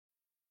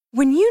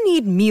When you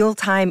need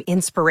mealtime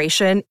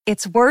inspiration,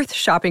 it's worth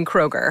shopping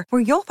Kroger,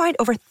 where you'll find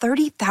over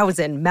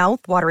 30,000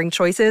 mouth-watering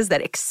choices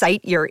that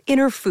excite your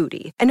inner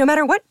foodie. And no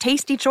matter what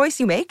tasty choice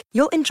you make,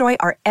 you'll enjoy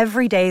our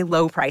everyday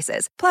low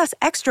prices, plus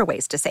extra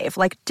ways to save,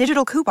 like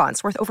digital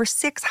coupons worth over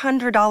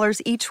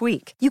 $600 each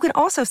week. You can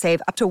also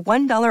save up to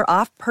 $1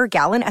 off per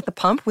gallon at the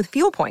pump with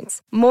fuel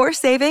points. More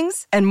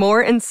savings and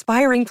more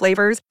inspiring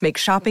flavors make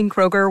shopping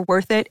Kroger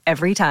worth it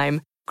every time.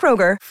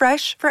 Kroger,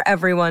 fresh for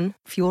everyone.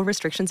 Fuel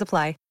restrictions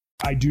apply.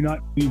 I do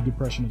not believe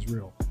depression is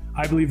real.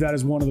 I believe that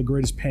is one of the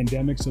greatest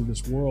pandemics of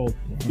this world,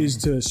 is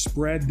to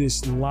spread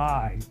this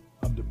lie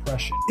of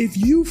depression. If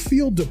you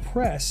feel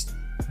depressed,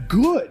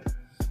 good.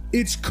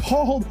 It's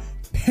called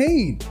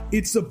pain.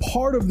 It's a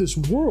part of this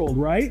world,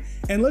 right?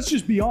 And let's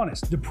just be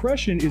honest,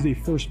 depression is a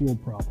first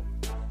world problem.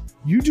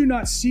 You do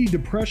not see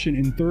depression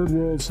in third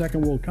world,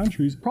 second world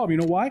countries. Probably,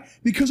 you know why?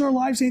 Because our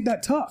lives ain't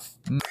that tough.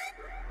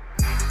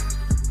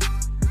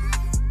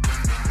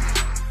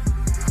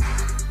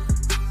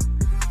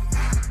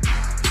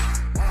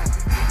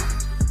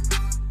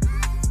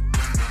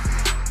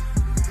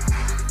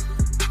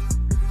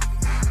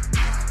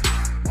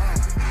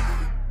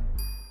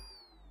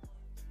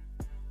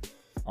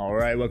 All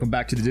right, welcome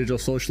back to the Digital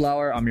Social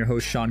Hour. I'm your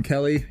host, Sean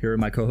Kelly, here with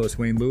my co-host,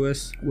 Wayne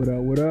Lewis. What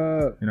up, what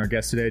up? And our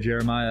guest today,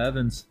 Jeremiah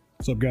Evans.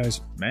 What's up, guys?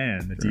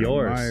 Man, the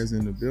Jeremiah's Dior's.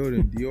 in the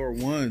building. Dior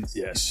ones.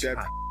 Yes.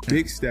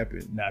 Big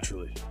stepping.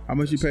 Naturally. How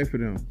much you pay for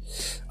them?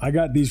 I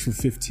got these for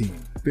 15.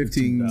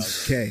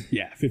 15K.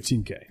 Yeah,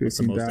 15K. What's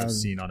the most I've 15,000.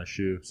 seen on a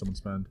shoe someone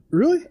spend?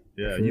 Really?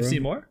 Yeah, For you've real?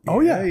 seen more? Oh,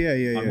 yeah.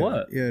 Yeah. On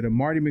what? Yeah, the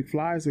Marty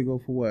McFlys would go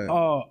for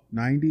what?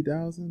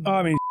 90,000?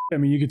 I mean,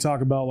 you could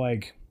talk about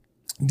like,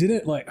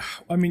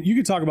 you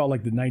could talk about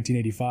like the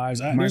 1985s.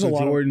 There's a Michael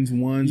lot Jordan's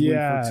ones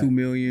Yeah. went for $2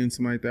 million,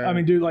 something like that. I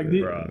mean, dude, like,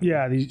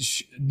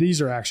 Bruh.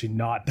 these are actually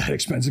not that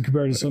expensive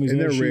compared to some of these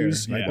and other they're rare.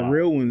 shoes. Like Yeah. the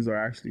real ones are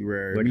actually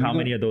rare. Like, I mean, how you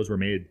many of those were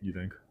made, you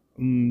think?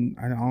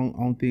 I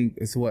don't think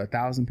it's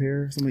 1,000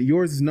 pairs. Something.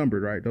 Yours is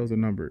numbered, right? Those are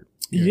numbered.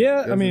 Yeah,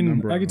 there's I a mean,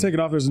 number I on can them. take it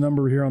off. There's a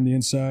number here on the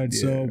inside.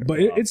 So, Yeah. but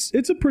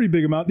it's a pretty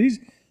big amount. These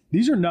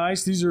are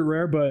nice. These are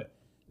rare, but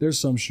there's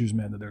some shoes,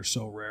 man, that they're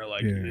so rare.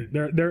 Like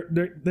Yeah.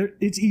 they're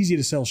it's easy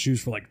to sell shoes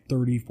for like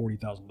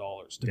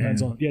 $30,000-$40,000.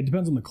 Depends on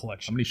the How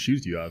collection. many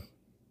shoes do you have?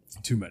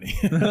 Too many.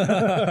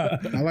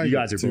 I like You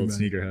guys are it. both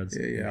sneakerheads.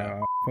 Yeah.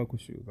 Fuck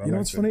with shoes. I You know like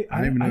what's that. funny?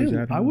 I didn't even know you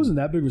had I them. wasn't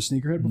that big of a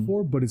sneakerhead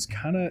before, but it's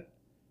kind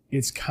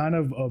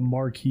of a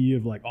marquee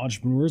of like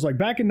entrepreneurs. Like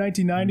back in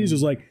 1990s, it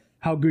was like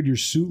how good your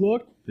suit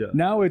looked. Yeah.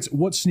 Now it's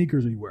what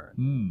sneakers are you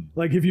wearing?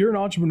 Like if you're an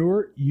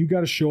entrepreneur, you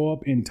got to show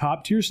up in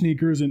top tier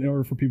sneakers in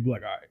order for people to be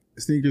like, all right,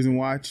 Sneakers and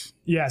watch.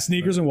 yeah,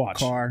 sneakers and watch.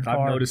 Car.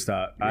 I've noticed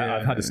that.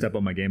 I've had to step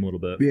up my game a little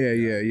bit. Yeah.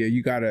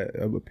 You got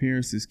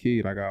appearance is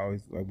key. Like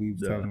we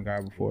was telling the guy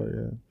before.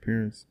 Yeah,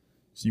 appearance.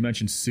 So you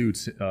mentioned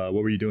suits. What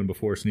were you doing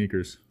before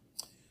sneakers?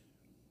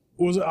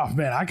 Oh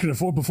man, I couldn't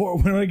afford before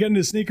when I get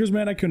into sneakers,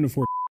 man, I couldn't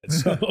afford.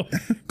 So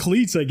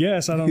cleats, I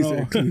guess. I don't He know.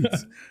 said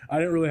cleats. I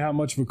didn't really have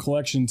much of a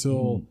collection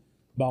until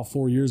about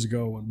 4 years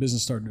ago when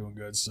business started doing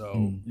good.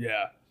 So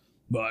yeah.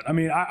 But I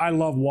mean, I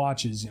love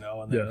watches,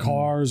 and then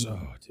cars. Oh,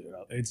 dude,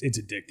 it's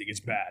addicting. It's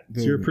bad.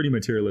 So you're pretty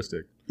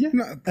materialistic.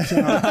 No,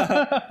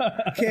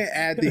 can't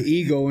add the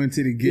ego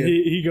into the gift.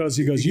 He goes.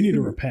 You need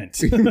to repent.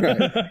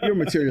 Right. You're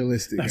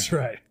materialistic. That's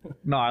right.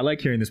 No, I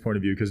like hearing this point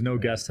of view because no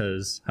guest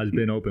has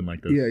been open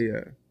like this.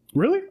 Yeah.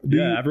 Really?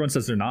 Yeah, everyone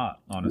says they're not,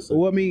 honestly.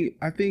 Well, I mean,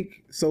 I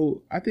think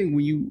when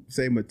you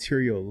say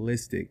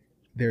materialistic,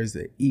 there's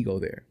the ego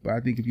there. But I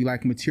think if you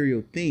like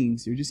material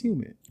things, you're just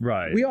human.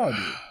 Right. We all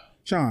do.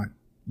 Sean,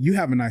 you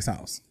have a nice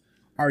house.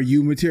 Are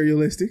you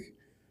materialistic?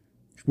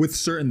 With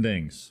certain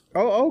things,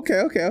 Oh,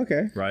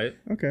 okay. right?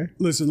 Okay.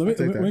 Listen, take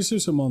let that. me say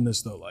something on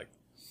this though. Like,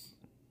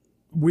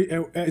 we,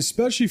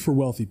 especially for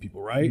wealthy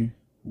people, right?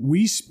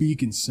 We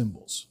speak in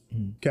symbols.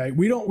 Okay,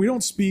 we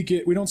don't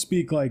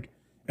speak like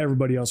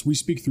everybody else. We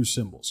speak through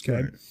symbols.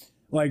 Okay,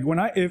 like when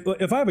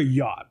if I have a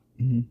yacht,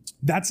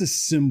 that's a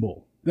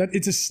symbol. That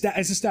it's a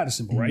status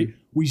symbol, right?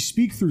 We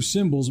speak through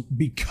symbols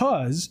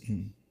because.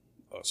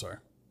 Oh, sorry.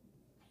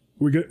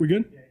 We good? We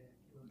good?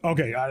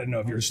 Okay, I didn't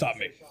know if you were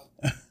stopping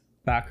me.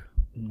 Back.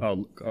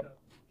 Oh, Okay,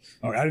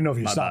 I didn't know if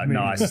you my stopped bad. me.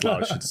 No, I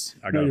slouched.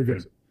 I got No, you're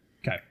good.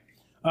 Okay.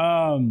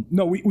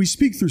 No, we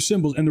speak through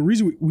symbols, and the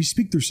reason we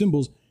speak through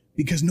symbols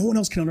because no one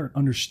else can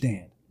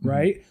understand,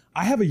 right?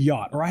 I have a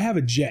yacht or I have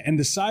a jet, and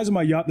the size of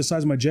my yacht, the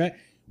size of my jet,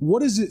 what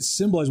does it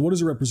symbolize? What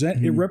does it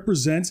represent? It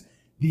represents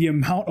the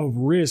amount of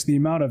risk, the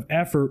amount of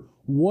effort,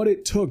 what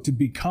it took to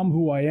become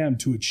who I am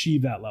to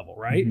achieve that level,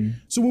 right?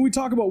 So when we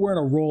talk about wearing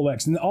a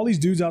Rolex, and all these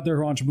dudes out there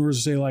who are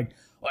entrepreneurs say like,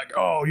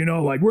 oh,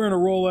 like wearing a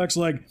Rolex,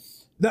 like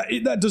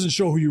that doesn't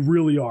show who you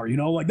really are,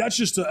 like that's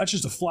just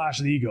a flash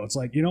of the ego. It's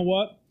like, you know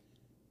what?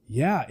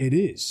 Yeah, it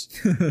is.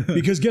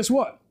 Because guess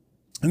what?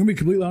 I'm gonna be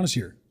completely honest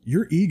here.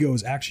 Your ego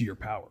is actually your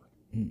power.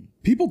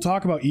 People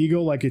talk about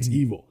ego like it's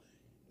evil.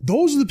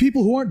 Those are the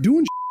people who aren't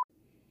doing.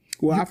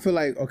 Well, I feel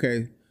like,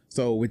 okay,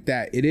 So with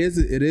that, it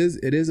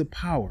is a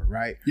power,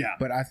 right? Yeah.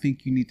 But I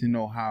think you need to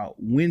know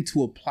when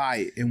to apply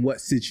it in what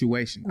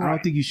situation. I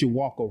don't think you should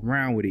walk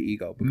around with an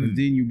ego because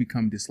then you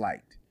become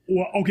disliked.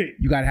 Well, okay.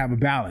 You got to have a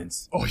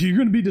balance. Oh, you're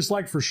going to be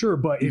disliked for sure.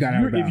 But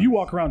if you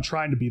walk around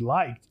trying to be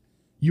liked,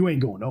 you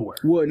ain't going nowhere.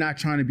 Well, not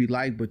trying to be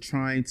liked, but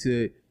trying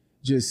to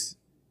just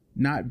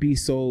not be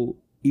so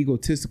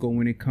egotistical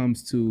when it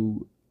comes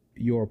to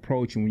your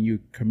approach and when you're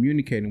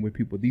communicating with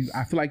people.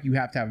 I feel like you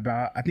have to have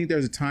I think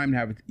there's a time to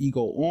have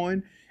ego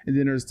on, and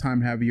then there's a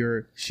time to have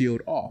your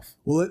shield off.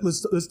 Well,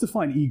 let's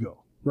define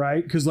ego,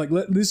 right? Because like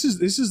this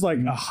is like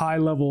a high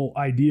level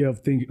idea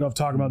of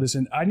talking about this,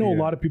 and I know a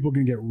lot of people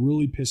can get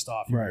really pissed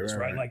off about this,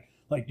 right?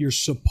 Like you're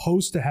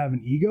supposed to have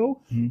an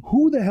ego.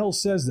 Who the hell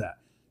says that?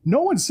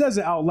 No one says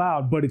it out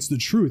loud, but it's the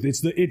truth.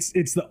 It's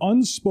the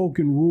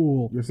unspoken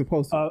rule. You're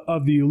supposed to.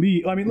 Of the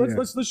elite. I mean,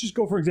 let's just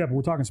go for example.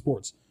 We're talking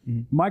sports.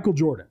 Michael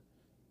Jordan.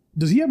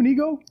 Does he have an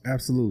ego?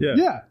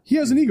 Absolutely. Yeah, he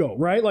has an ego,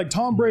 right? Like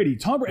Tom Brady.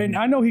 And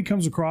I know he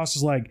comes across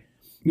as like,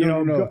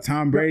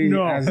 Tom Brady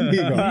has an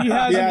ego. He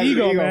has an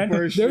ego, man.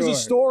 There's a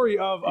story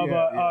of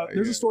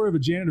a story of a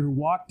janitor who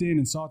walked in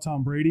and saw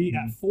Tom Brady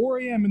at 4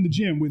 a.m. in the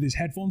gym with his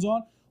headphones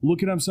on,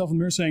 looking at himself in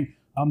the mirror saying,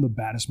 "I'm the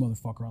baddest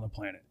motherfucker on the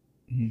planet."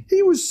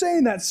 He was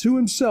saying that to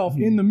himself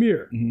in the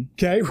mirror.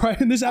 Okay, right?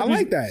 And this I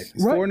like that.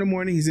 It's 4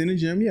 a.m, he's in the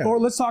gym, yeah.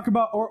 Or let's talk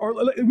about, or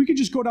we could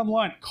just go down the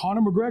line.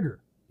 Conor McGregor.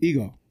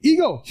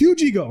 Ego,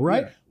 huge ego,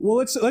 right? Yeah. Well,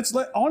 let's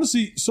let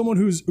honestly someone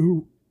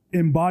who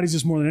embodies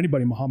this more than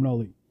anybody, Muhammad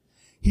Ali.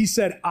 He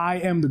said, "I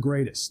am the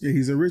greatest." Yeah,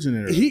 he's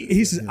originator.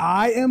 He said,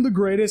 "I am the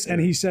greatest,"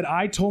 and he said,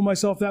 "I told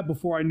myself that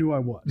before I knew I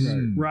was."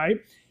 Right?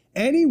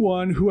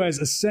 Anyone who has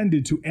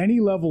ascended to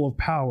any level of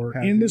power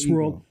in this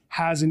world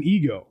has an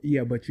ego.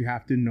 Yeah, but you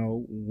have to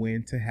know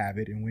when to have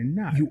it and when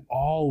not. You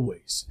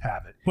always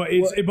have it,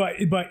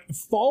 but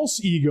false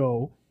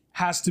ego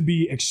has to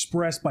be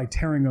expressed by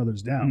tearing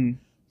others down.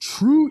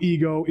 True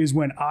ego is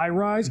when I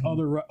rise,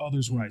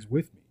 others rise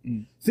with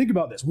me. Think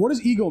about this. What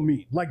does ego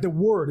mean? Like the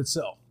word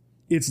itself.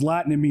 It's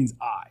Latin. It means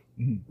I,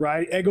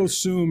 right? Ego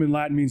sum in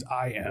Latin means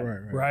I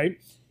am, right?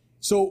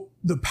 So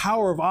the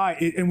power of I,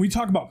 and we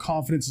talk about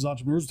confidence as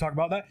entrepreneurs, we talk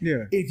about that.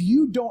 Yeah. If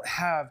you don't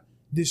have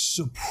this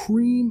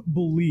supreme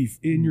belief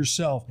in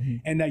yourself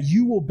and that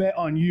you will bet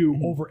on you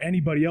over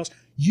anybody else,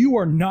 you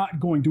are not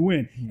going to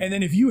win. And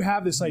then if you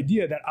have this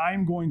idea that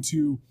I'm going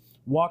to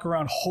walk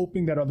around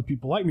hoping that other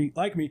people like me,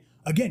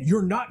 again,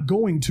 you're not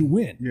going to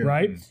win,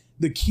 right?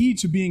 The key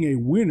to being a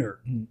winner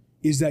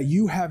is that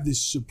you have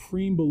this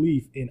supreme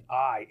belief in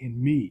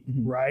me,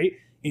 right?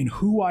 In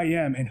who I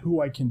am and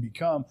who I can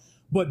become.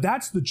 But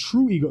that's the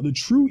true ego. The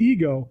true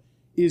ego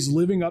is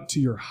living up to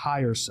your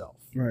higher self.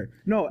 Right.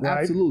 No,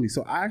 absolutely.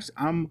 So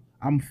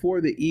I'm for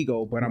the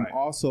ego, but I'm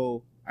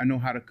also, I know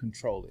how to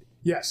control it.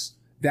 Yes.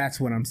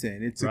 That's what I'm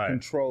saying. It's a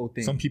control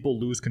thing. Some people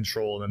lose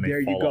control and then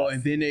they fall you go. off.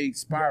 And then they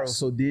spiral. Yes.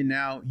 So then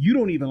now you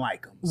don't even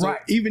like them. So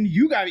even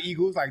you got an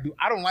ego. It's like, dude,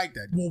 I don't like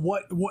that. Well,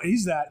 what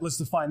is that? Let's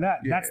define that.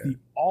 Yeah. That's the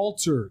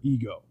alter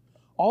ego.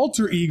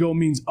 Alter ego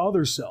means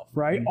other self,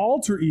 right?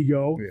 Alter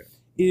ego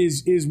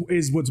is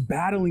what's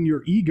battling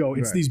your ego.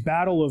 It's these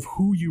battle of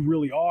who you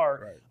really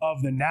are,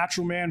 of the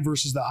natural man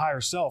versus the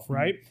higher self,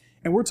 right?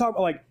 And we're talking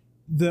about like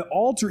the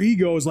alter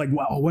ego is like,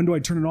 wow, when do I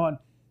turn it on?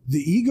 The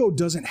ego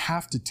doesn't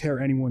have to tear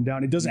anyone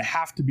down. It doesn't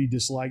have to be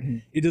disliked.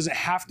 It doesn't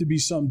have to be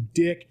some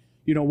dick,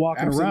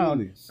 walking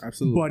around.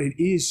 Absolutely. But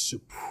it is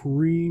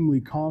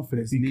supremely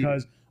confident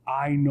because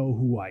I know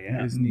who I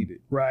am. It's needed.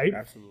 Right?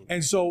 Absolutely.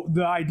 And so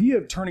the idea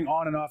of turning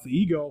on and off the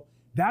ego,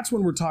 that's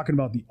when we're talking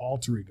about the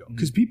alter ego.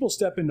 Because people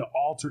step into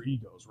alter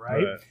egos,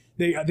 right?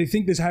 They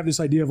think have this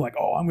idea of like,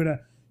 oh, I'm going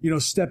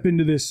to, step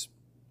into this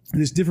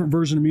different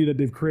version of me that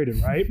they've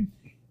created, right?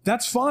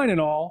 That's fine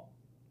and all,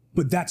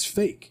 but that's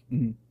fake.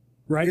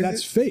 Right?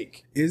 That's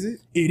fake. Is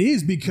it? It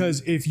is,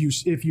 because if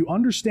you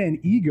understand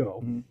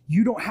ego,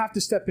 you don't have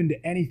to step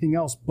into anything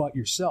else but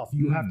yourself.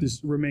 You have to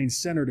remain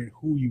centered in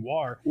who you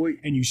are,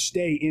 and you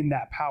stay in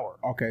that power.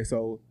 Okay,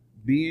 so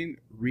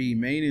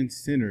remaining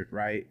centered,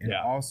 right? And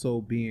also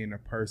being a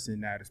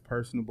person that is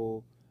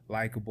personable,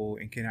 likable,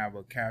 and can have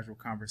a casual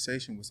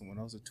conversation with someone.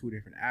 Those are two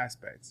different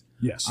aspects.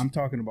 Yes. I'm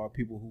talking about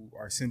people who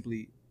are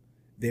simply,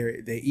 their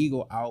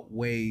ego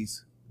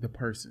outweighs the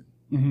person.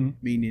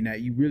 Meaning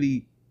that you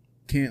really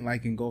can't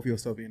engulf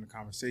yourself in a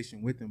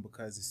conversation with them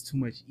because it's too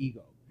much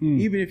ego.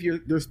 Even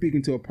if they're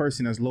speaking to a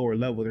person that's lower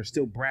level, they're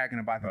still bragging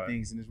about the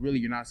things, and it's really,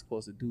 you're not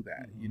supposed to do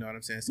that. You know what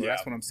I'm saying? So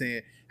that's what I'm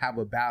saying. Have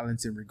a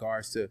balance in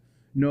regards to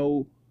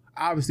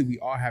obviously we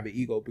all have an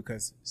ego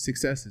because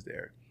success is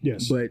there.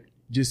 Yes. But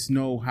just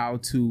know how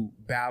to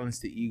balance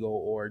the ego,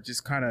 or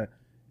just kind of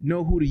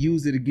know who to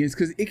use it against,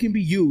 because it can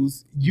be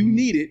used. You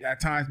need it at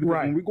times, because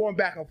when we're going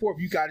back and forth,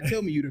 you got to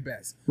tell me you're the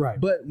best.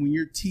 But when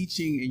you're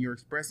teaching and you're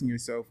expressing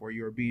yourself, or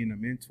you're being a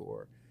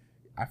mentor,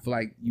 I feel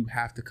like you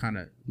have to kind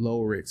of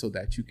lower it so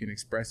that you can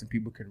express and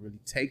people can really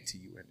take to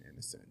you in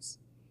a sense.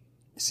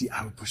 See,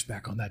 I would push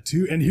back on that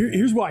too. And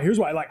here's why.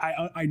 Like,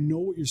 I know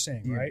what you're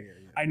saying, right?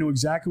 I know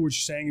exactly what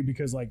you're saying,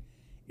 because like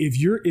if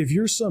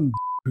you're some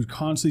who's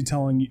constantly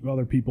telling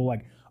other people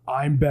like,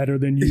 I'm better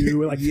than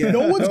you. Like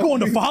no one's going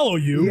to follow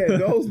you. Yeah,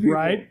 those people.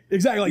 Right?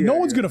 Exactly. Like no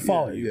one's going to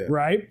follow you. Yeah.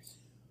 Right?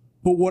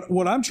 But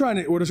what I'm trying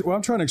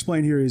to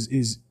explain here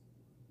is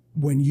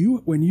when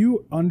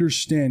you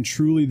understand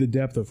truly the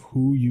depth of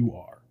who you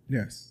are.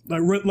 Yes.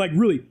 Like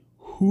really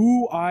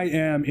who I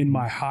am in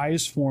my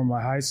highest form,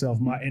 my highest self,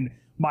 in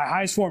my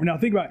highest form. Now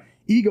think about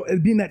ego as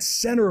being that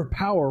center of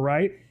power,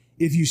 right?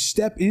 If you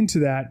step into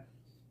that,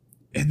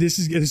 I'm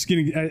just going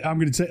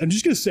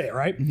to say it,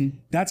 right? Mm-hmm.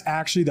 That's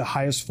actually the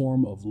highest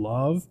form of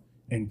love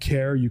and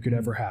care you could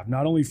ever have,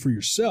 not only for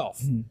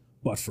yourself,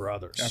 but for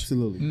others.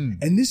 Absolutely.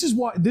 And this is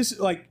why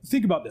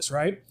think about this,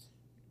 right?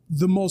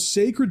 The most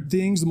sacred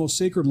things, the most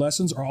sacred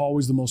lessons are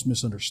always the most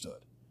misunderstood.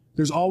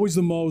 There's always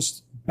the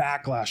most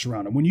backlash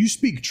around them. When you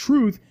speak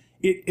truth,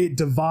 it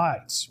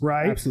divides,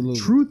 right? Absolutely.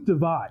 Truth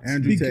divides.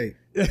 Andrew Tate.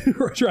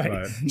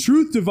 right.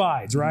 Truth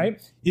divides,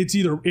 right? It's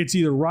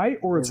either right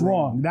or it's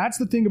wrong. That's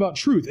the thing about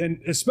truth.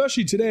 And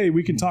especially today,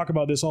 we can talk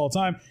about this all the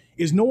time,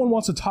 is no one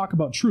wants to talk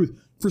about truth.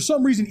 For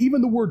some reason, even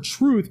the word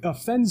truth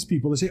offends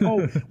people. They say,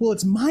 oh, well,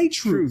 it's my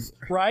truth,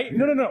 right?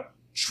 No.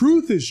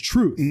 Truth is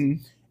truth.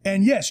 Mm-hmm.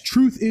 And yes,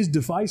 truth is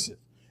divisive.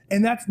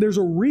 And there's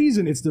a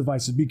reason it's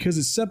divisive, because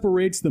it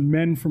separates the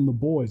men from the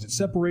boys. It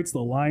separates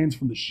the lions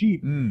from the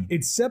sheep.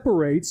 It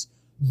separates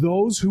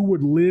those who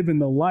would live in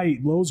the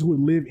light, those who would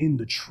live in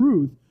the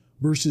truth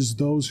versus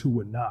those who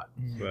would not.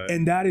 Right.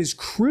 And that is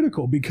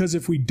critical, because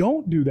if we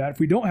don't do that, if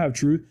we don't have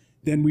truth,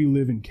 then we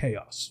live in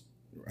chaos.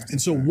 Right. And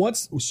so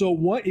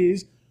what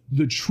is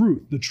the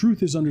truth? The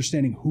truth is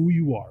understanding who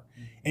you are.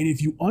 And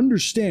if you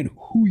understand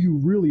who you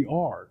really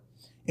are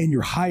and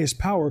your highest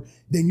power,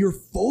 then you're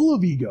full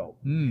of ego.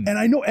 And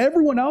I know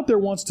everyone out there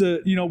wants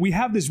to, we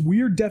have this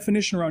weird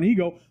definition around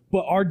ego,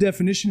 but our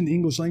definition in the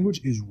English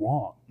language is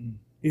wrong.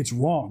 It's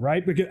wrong,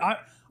 right? Because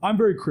I'm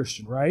very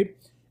Christian, right?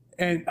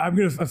 And I'm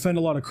going to offend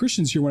a lot of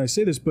Christians here when I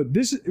say this, but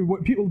this is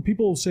what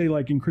people say,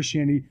 like in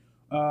Christianity,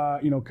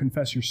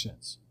 confess your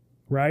sins,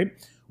 right?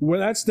 Well,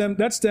 that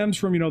stems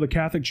from, the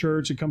Catholic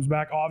Church. It comes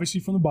back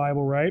obviously from the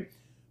Bible, right?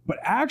 But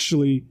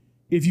actually,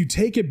 if you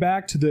take it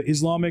back to the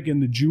Islamic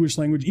and the Jewish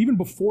language, even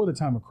before the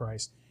time of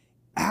Christ,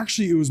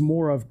 actually it was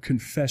more of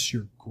confess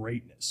your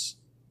greatness.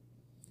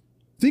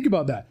 Think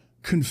about that.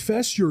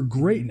 Confess your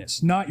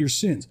greatness, not your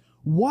sins.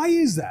 Why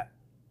is that?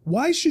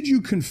 Why should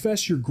you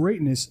confess your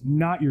greatness,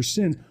 not your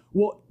sins?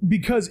 Well,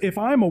 because if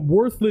I'm a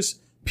worthless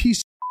piece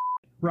of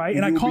right,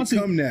 and I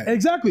constantly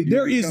exactly,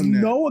 there is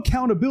no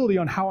accountability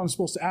on how I'm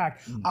supposed to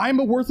act. I'm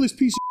a worthless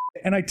piece of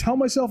and I tell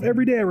myself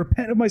every day I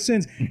repent of my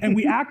sins, and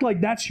we act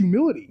like that's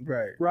humility,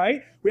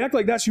 right? We act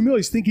like that's humility,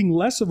 is thinking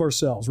less of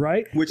ourselves,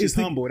 right? Which is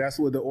humble. That's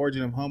where the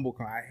origin of humble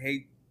comes. I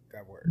hate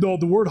that word. No,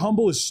 the word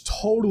humble is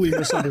totally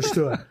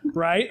misunderstood,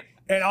 right?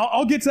 And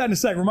I'll get to that in a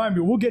sec. Remind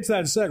me, we'll get to that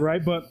in a sec,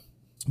 right? But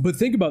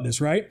think about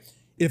this, right?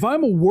 If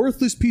I'm a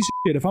worthless piece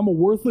of shit, if I'm a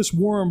worthless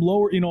worm,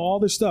 lower, all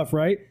this stuff,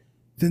 right?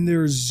 Then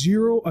there's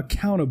zero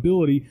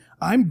accountability.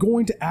 I'm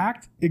going to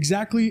act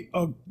exactly,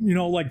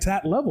 like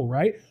that level,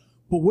 right?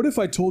 But what if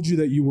I told you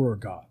that you were a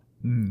God?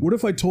 What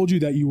if I told you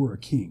that you were a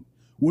king?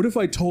 What if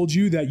I told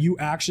you that you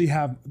actually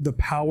have the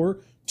power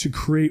to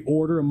create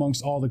order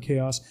amongst all the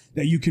chaos,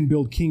 that you can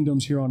build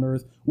kingdoms here on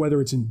earth, whether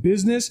it's in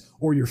business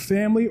or your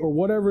family or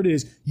whatever it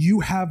is, you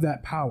have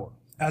that power.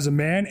 As a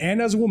man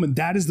and as a woman,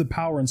 that is the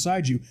power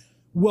inside you.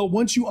 Well,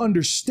 once you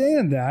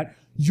understand that,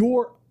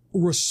 your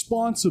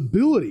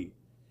responsibility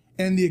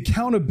and the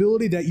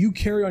accountability that you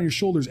carry on your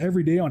shoulders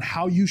every day on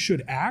how you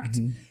should act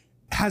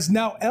has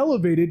now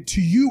elevated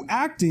to you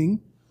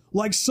acting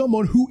like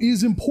someone who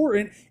is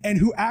important and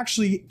who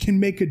actually can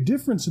make a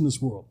difference in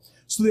this world.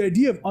 So the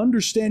idea of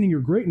understanding your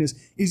greatness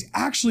is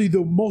actually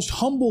the most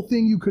humble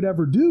thing you could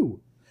ever do,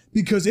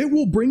 because it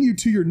will bring you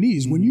to your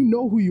knees. When you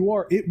know who you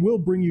are, it will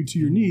bring you to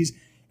your knees.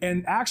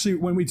 And actually,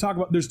 when we talk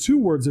about, there's two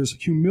words, there's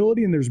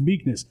humility and there's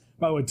meekness.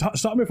 By the way,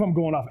 stop me if I'm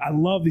going off. I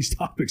love these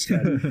topics,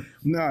 guys.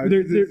 No,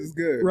 this is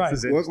good. Right.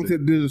 Welcome to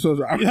the Digital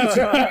Social Hour. That's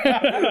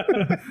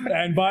right.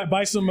 And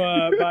buy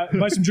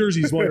some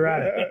jerseys while you're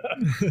at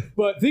it.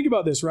 But think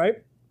about this,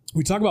 right?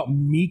 We talk about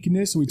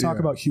meekness and we talk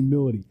about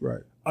humility.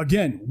 Right.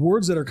 Again,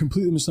 words that are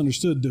completely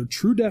misunderstood. The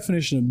true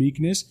definition of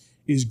meekness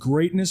is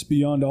greatness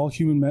beyond all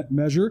human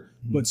measure,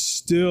 but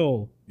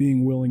still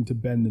being willing to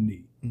bend the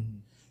knee.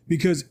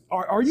 Because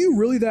are you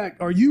really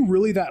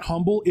that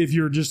humble if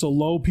you're just a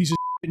low piece of shit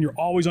and you're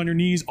always on your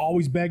knees,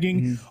 always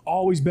begging?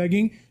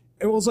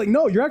 And it's like,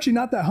 no, you're actually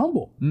not that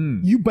humble.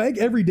 You beg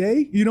every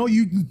day.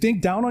 You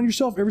think down on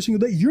yourself every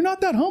single day. You're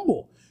not that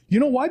humble. You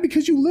know why?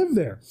 Because you live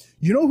there.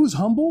 You know who's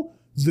humble?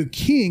 The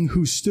king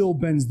who still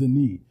bends the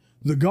knee.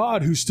 The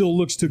God who still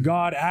looks to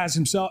God as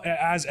himself,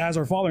 as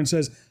our Father, and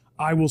says,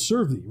 I will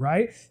serve thee,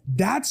 right?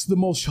 That's the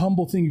most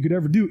humble thing you could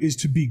ever do, is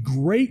to be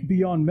great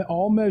beyond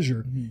all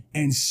measure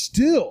and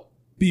still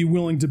be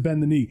willing to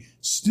bend the knee,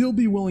 still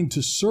be willing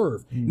to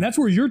serve. And that's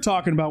where you're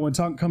talking about when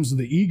it comes to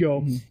the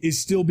ego, is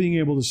still being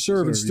able to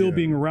serve and still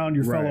being around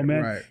your fellow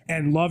men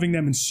and loving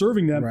them and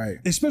serving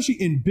them,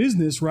 especially in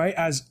business, right?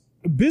 As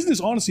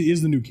business, honestly,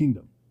 is the new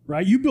kingdom,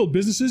 right? You build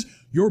businesses,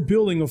 you're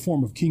building a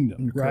form of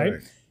kingdom, right?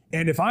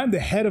 And if I'm the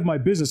head of my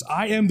business,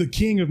 I am the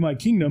king of my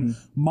kingdom.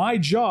 My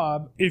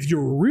job, if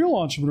you're a real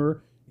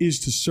entrepreneur, is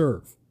to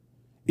serve.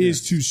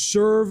 Is to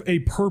serve a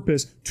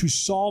purpose, to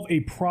solve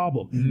a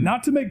problem.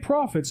 Not to make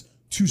profits,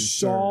 to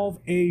solve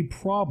a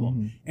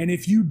problem. And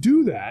if you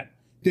do that,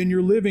 then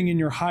you're living in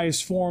your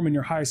highest form and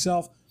your highest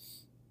self.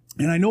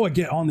 And I know I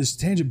get on this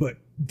tangent, but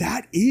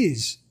that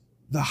is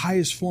the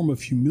highest form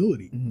of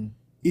humility,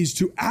 is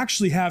to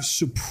actually have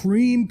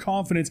supreme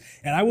confidence.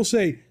 And I will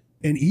say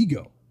an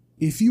ego.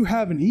 If you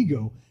have an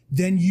ego,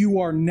 then you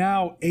are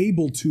now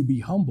able to be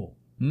humble.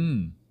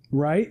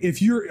 Right?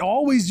 If you're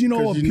always, you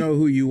know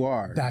who you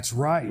are. That's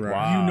right.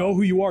 Wow. You know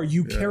who you are.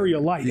 You carry a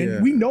light.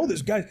 And we know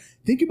this, guys.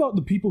 Think about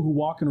the people who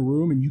walk in a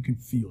room and you can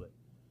feel it.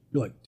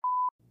 You're like,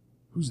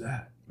 who's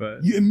that?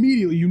 But You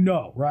immediately, you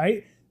know,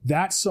 right?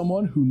 That's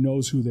someone who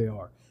knows who they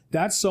are.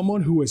 That's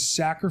someone who has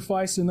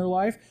sacrificed in their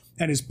life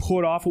and has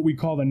put off what we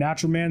call the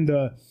natural man,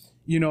 the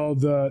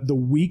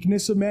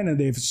weakness of man, and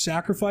they've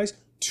sacrificed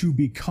to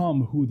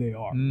become who they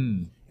are.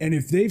 And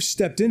if they've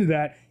stepped into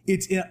that,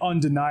 it's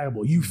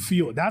undeniable. You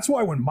feel it. That's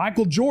why when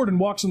Michael Jordan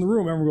walks in the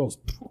room, everyone goes,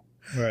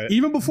 right.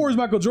 even before he's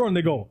Michael Jordan,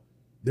 they go,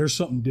 there's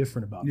something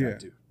different about Yeah. that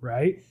dude,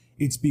 right?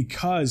 It's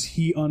because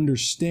he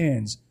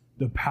understands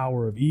the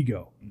power of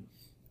ego.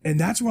 And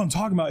that's what I'm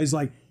talking about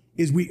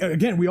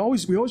we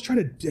always try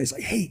to, it's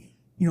like, hey,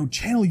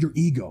 channel your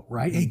ego,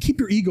 right? Hey, keep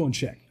your ego in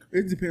check.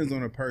 It depends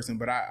on the person,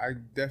 but I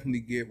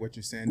definitely get what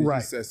you're saying. It's Right.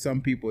 just that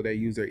some people, they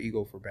use their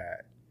ego for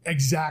bad.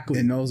 Exactly.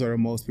 And those are the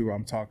most people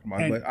I'm talking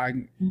about.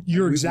 And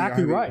you're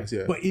exactly right.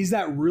 Yeah. But is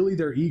that really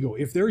their ego?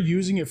 If they're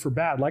using it for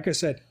bad, like I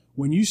said,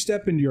 when you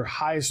step into your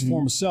highest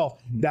form of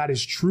self, that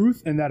is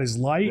truth and that is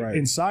light Right.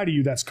 inside of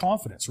you. That's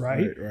confidence,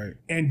 right? Right.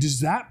 And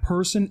does that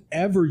person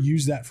ever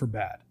use that for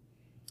bad?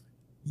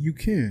 You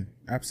can.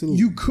 Absolutely.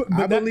 You could. But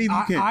I believe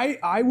you can.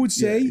 I would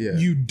say Yeah.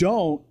 you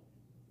don't,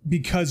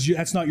 because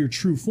that's not your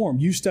true form.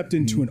 You stepped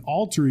into an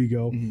alter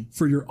ego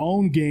for your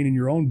own gain and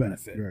your own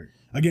benefit. Right.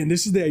 Again,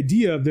 this is the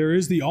idea of there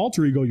is the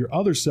alter ego, your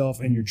other self,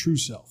 and your true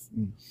self.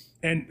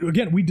 And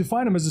again, we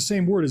define them as the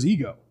same word as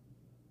ego,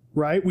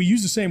 right? We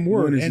use the same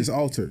word. One is and just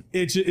altered.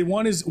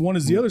 one is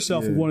the other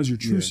self, and one is your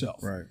true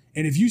self. Right.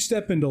 And if you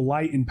step into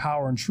light and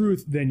power and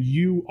truth, then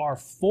you are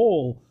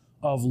full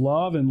of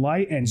love and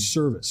light and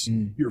service.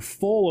 You're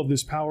full of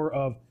this power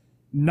of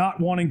not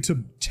wanting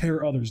to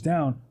tear others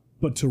down,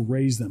 but to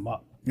raise them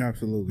up.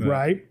 Absolutely.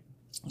 Right?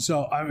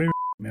 So, I mean,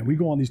 man, we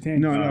go on these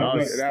tangents. No,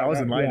 that was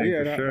enlightening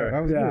for sure. That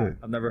was Yeah. good.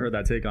 I've never heard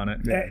that take on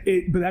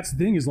it. But that's the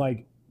thing is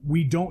like,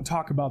 we don't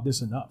talk about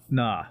this enough.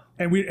 Nah.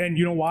 And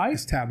you know why?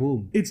 It's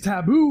taboo. It's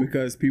taboo.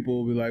 Because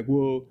people will be like,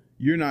 well,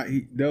 you're not,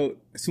 they'll,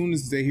 as soon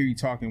as they hear you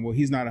talking, well,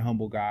 he's not a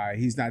humble guy.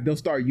 He's not, they'll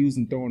start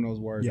throwing those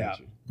words Yeah. at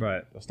you.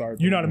 Right. They'll start.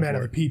 You're not a throwing man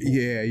those of the words. people.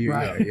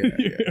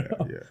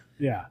 Yeah. Right.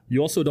 Yeah.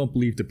 You also don't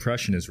believe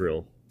depression is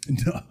real.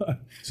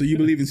 So you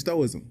believe in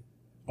stoicism?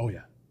 Oh,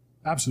 yeah.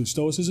 Absolute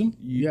stoicism.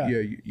 You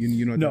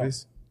know what No. that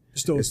is?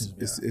 Stoicism.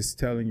 It's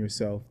telling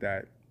yourself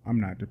that I'm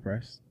not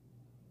depressed.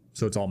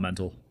 So it's all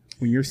mental.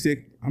 When you're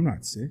sick, I'm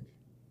not sick.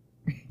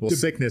 Well,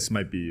 sickness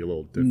might be a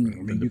little different. than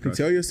You can depression.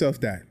 tell yourself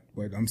that.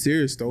 But I'm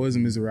serious.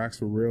 Stoicism is a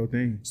actual real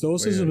thing.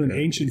 Stoicism is an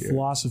ancient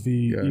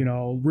philosophy.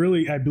 Yeah.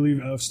 Really, I believe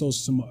of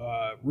Stoicism.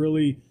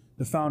 Really,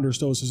 the founder of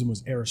Stoicism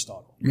was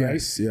Aristotle. Right?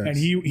 Yes. And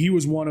he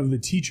was one of the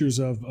teachers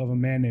of a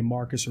man named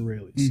Marcus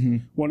Aurelius.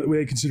 One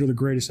they consider the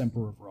greatest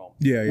emperor of Rome.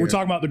 Yeah, We're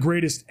talking about the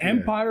greatest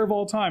empire of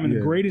all time, and the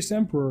greatest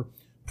emperor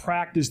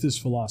practiced this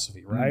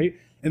philosophy, right?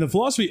 And the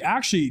philosophy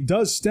actually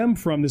does stem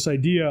from this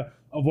idea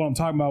of what I'm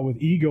talking about with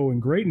ego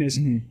and greatness,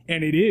 and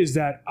it is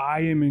that I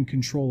am in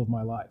control of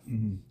my life,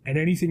 and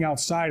anything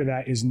outside of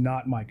that is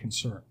not my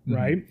concern,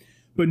 right?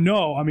 But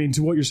no, I mean,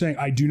 to what you're saying,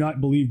 I do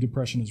not believe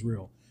depression is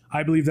real.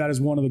 I believe that is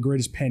one of the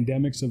greatest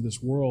pandemics of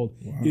this world,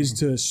 is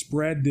to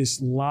spread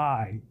this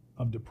lie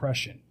of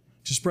depression,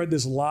 to spread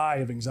this lie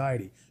of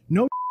anxiety.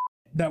 No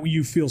that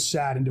you feel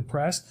sad and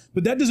depressed,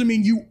 but that doesn't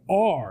mean you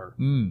are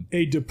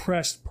a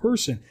depressed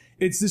person.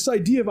 It's this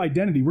idea of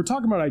identity. We're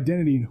talking about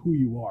identity and who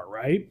you are,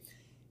 right?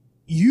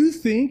 You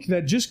think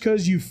that just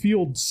because you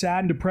feel sad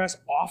and depressed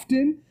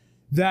often,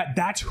 that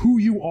that's who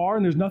you are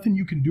and there's nothing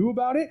you can do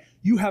about it.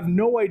 You have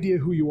no idea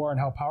who you are and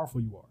how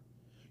powerful you are.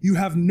 You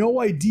have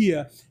no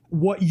idea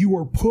what you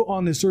are put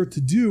on this earth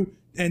to do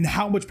and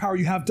how much power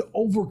you have to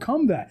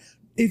overcome that.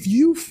 If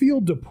you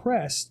feel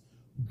depressed,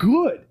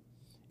 good.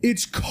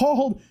 It's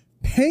called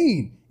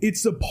pain.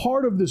 It's a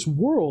part of this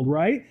world,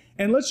 right?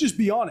 And let's just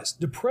be honest.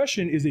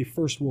 Depression is a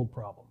first world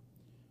problem.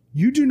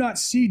 You do not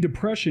see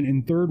depression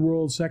in third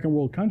world, second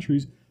world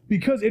countries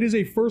because it is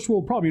a first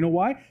world problem. You know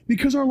why?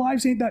 Because our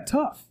lives ain't that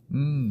tough.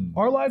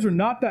 Our lives are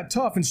not that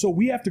tough. And so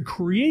we have to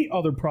create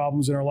other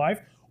problems in our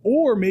life,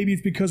 or maybe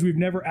it's because we've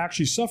never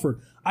actually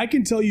suffered. I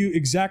can tell you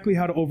exactly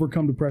how to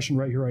overcome depression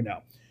right here, right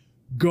now.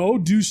 Go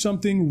do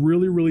something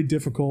really, really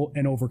difficult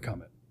and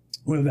overcome it.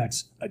 Whether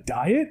that's a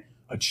diet,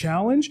 a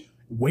challenge,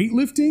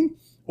 weightlifting,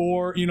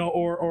 or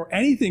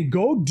anything.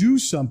 Go do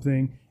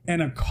something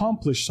and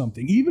accomplish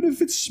something, even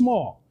if it's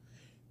small.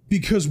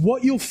 Because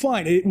what you'll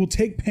find, it will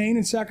take pain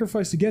and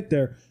sacrifice to get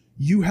there.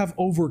 you have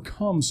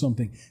overcome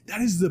something.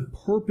 That is the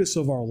purpose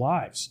of our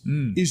lives,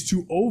 is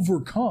to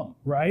overcome,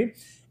 right?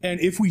 And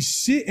if we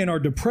sit in our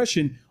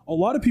depression, a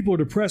lot of people are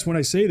depressed. When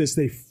I say this,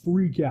 they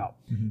freak out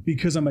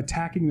because I'm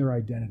attacking their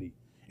identity.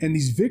 And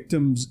these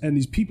victims and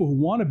these people who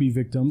want to be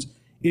victims,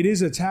 it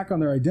is an attack on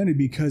their identity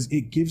because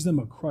it gives them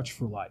a crutch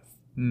for life.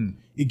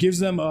 It gives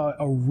them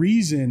a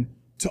reason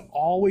to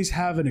always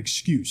have an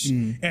excuse.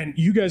 And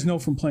you guys know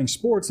from playing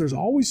sports, there's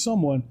always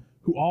someone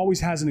who always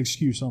has an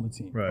excuse on the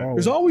team. Right.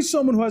 There's always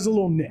someone who has a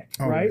little nick,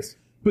 right?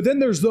 But then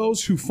there's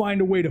those who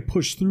find a way to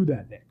push through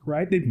that nick,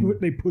 right?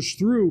 They push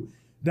through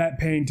that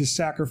pain to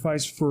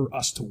sacrifice for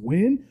us to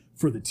win,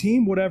 for the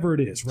team, whatever it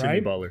is, right?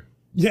 Jimmy Butler.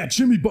 Yeah,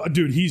 Jimmy Butler,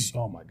 dude, he's,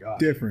 oh my God.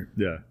 Different.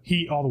 Yeah.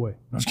 He all the way.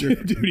 No,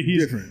 dude,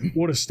 he's Different.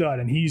 what a stud.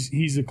 And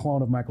he's a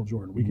clone of Michael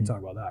Jordan. We can talk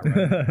about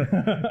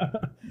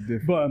that, right?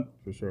 Different.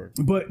 For sure.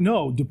 But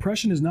no,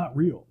 depression is not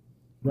real,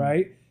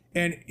 right?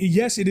 And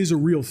yes, it is a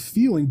real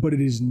feeling, but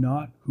it is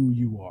not who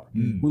you are.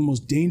 One of the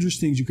most dangerous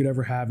things you could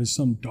ever have is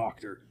some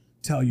doctor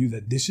tell you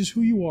that this is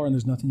who you are and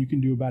there's nothing you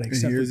can do about it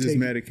except And here's for this take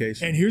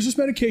medication. it. And here's this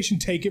medication.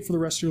 Take it for the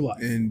rest of your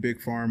life. And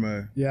Big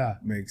Pharma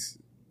makes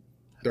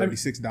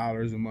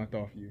 $36 a month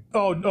off you.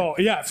 Oh,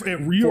 yeah.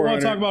 You want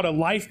to talk about a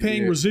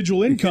life-paying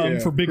residual income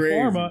for Big crazy.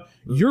 Pharma?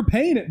 You're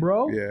paying it,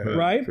 bro. Yeah,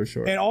 right? for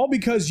sure. And all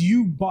because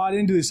you bought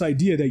into this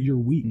idea that you're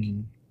weak,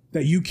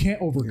 that you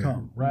can't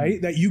overcome,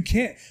 right? That you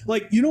can't.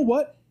 Like, you know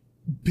what?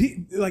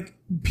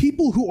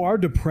 People who are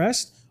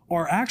depressed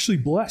are actually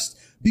blessed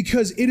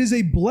because it is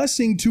a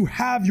blessing to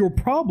have your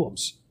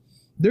problems.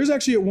 There's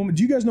actually a woman.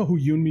 Do you guys know who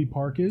Yoon-mi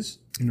Park is?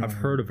 I've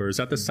heard of her. Is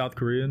that the South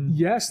Korean?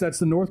 Yes, that's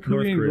the North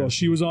Korean girl.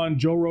 She was on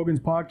Joe Rogan's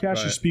podcast.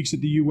 She speaks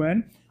at the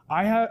UN.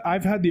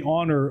 I've had the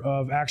honor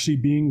of actually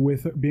being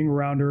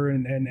around her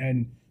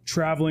and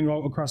traveling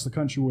all across the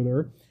country with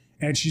her,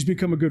 and she's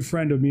become a good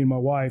friend of me and my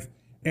wife.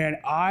 And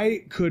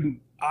I could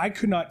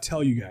not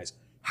tell you guys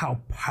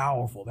how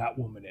powerful that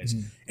woman is.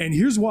 And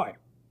here's why.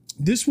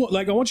 This one,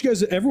 like, I want you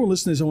guys, everyone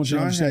listening to this, I want you to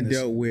John understand had this.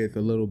 dealt with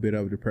a little bit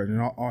of depression.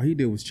 All he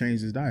did was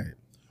change his diet.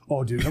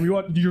 Oh, dude. I mean,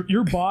 what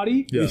your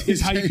body is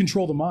how you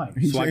control the mind.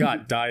 So I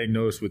got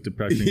diagnosed with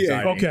depression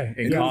anxiety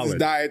in His college.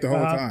 diet the whole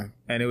time.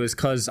 And it was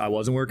because I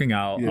wasn't working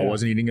out. I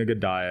wasn't eating a good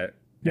diet.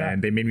 Yeah.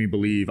 And they made me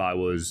believe I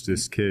was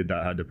this kid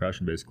that had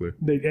depression, basically.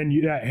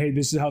 Hey,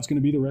 this is how it's going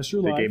to be the rest of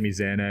your life. They gave me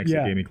Xanax.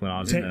 Yeah. They gave me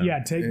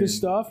Clonazepam. Take this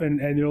stuff,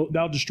 and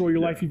that'll destroy your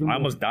life even more. I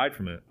almost died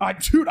from it.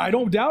 Dude, I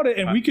don't doubt it.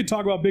 And we could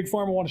talk about Big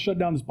Pharma want to shut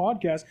down this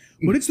podcast,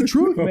 but it's the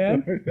truth,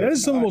 man. That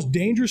is some of the most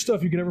dangerous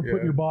stuff you could ever put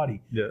in your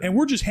body. Yeah. And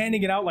we're just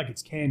handing it out like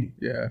it's candy.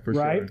 Yeah, for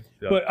right? sure.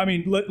 Yeah. But I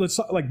mean, let's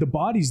talk, like, the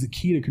body's the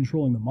key to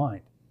controlling the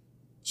mind.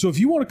 So if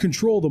you want to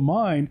control the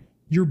mind,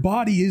 your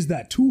body is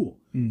that tool.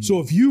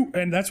 So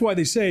and that's why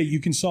they say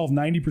you can solve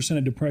 90%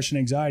 of depression,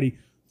 anxiety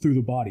through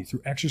the body, through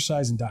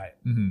exercise and diet.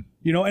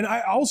 You know, and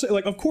I'll say,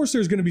 like, of course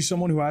there's going to be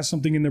someone who has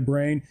something in their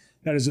brain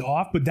that is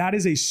off, but that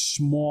is a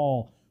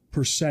small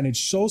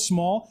percentage, so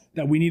small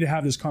that we need to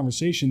have this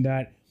conversation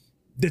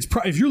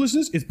if you're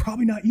listening to this, it's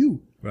probably not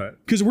you. Right.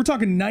 Because we're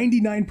talking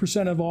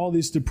 99% of all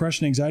this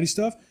depression, anxiety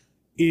stuff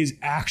is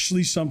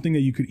actually something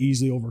that you could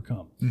easily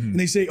overcome. And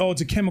they say, oh,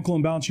 it's a chemical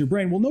imbalance in your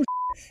brain. Well, no,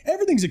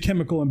 everything's a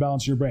chemical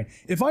imbalance in your brain.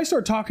 If I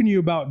start talking to you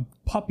about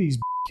puppies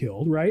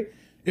killed, right?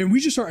 And we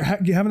just start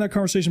having that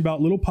conversation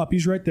about little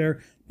puppies right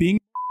there being,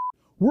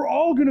 we're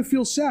all going to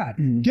feel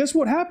sad. Guess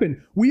what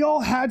happened? We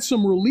all had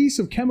some release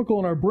of chemical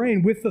in our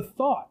brain with the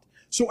thought.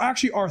 So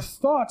actually our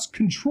thoughts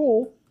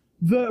control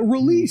the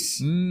release.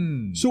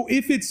 So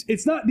if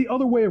it's not the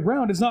other way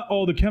around, it's not,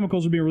 oh, the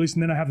chemicals are being released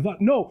and then I have the thought.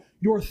 No,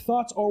 your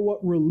thoughts are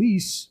what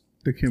release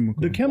The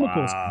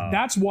chemicals. Wow.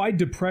 That's why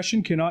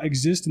depression cannot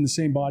exist in the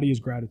same body as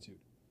gratitude.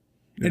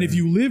 And if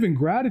you live in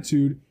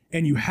gratitude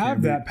and you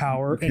have that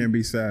power, You can't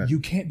be sad. You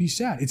can't be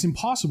sad. It's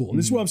impossible. And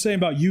this is what I'm saying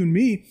about you and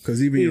me.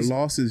 Because even your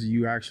losses,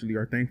 you actually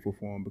are thankful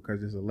for them because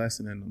there's a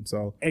lesson in them.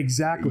 So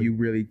Exactly. you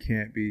really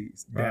can't be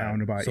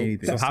down about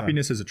anything. So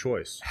happiness is a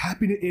choice.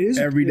 Happiness, it is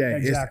every day.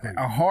 Exactly. It's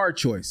a hard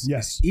choice.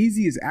 Yes.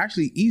 It's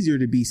actually easier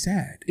to be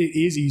sad. It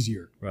is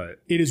easier. Right.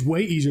 It is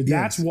way easier.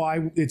 That's Yes.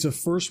 why it's a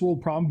first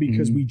world problem,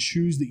 because we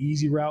choose the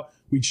easy route.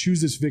 We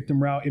choose this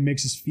victim route. It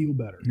makes us feel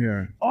better.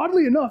 Yeah.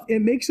 Oddly enough,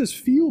 it makes us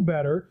feel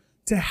better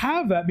to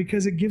have that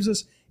because it gives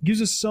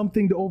us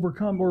something to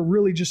overcome, or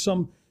really just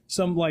some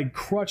like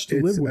crutch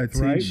to live with,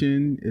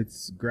 attention,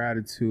 it's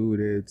gratitude,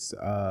 it's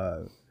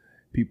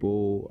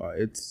people,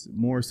 it's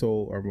more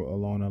so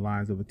along the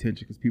lines of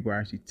attention because people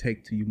actually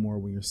take to you more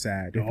when you're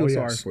sad. They feel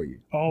sorry for you.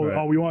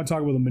 Oh, we want to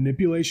talk about the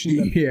manipulation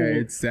that people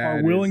it's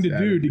sad. are willing It's to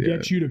do sad. to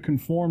get you to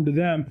conform to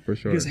them. For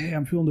sure. Because, hey,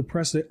 I'm feeling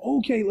depressed today.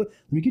 Okay, let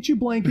me get you a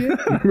blanket.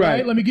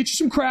 right. Let me get you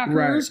some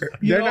crackers.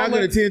 They're not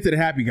going to tend to the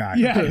happy guy.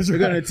 Yeah, that's they're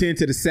going right. to tend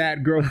to the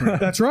sad girlfriend.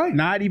 That's right.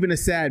 Not even a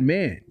sad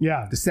man.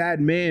 Yeah. The sad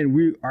man,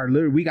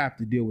 we got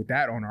to deal with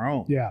that on our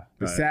own. Yeah.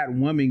 The sad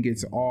woman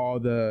gets all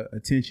the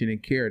attention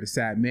and care. The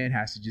sad man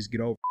has to just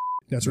get over.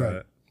 That's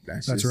right.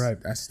 That's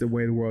right. That's the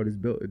way the world is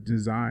built,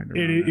 designed.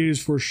 It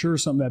is for sure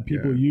something that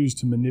people use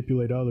to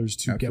manipulate others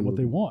to get what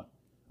they want.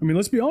 I mean,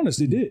 let's be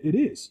honest. It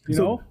is. You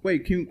know.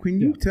 Wait, can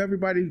you tell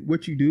everybody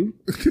what you do?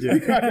 Yeah. We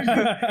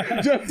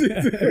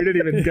didn't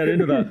even get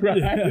into that.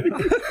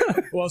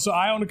 Right? Well, so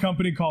I own a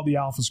company called the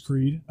Alpha's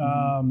Creed.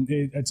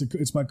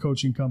 It's my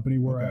coaching company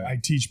where I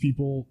teach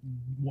people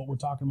what we're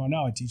talking about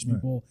now. I teach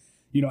people,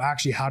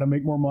 actually how to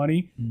make more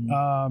money,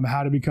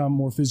 how to become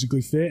more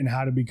physically fit, and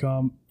how to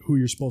become who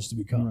you're supposed to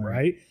become.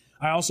 Right.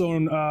 I also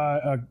own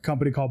a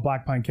company called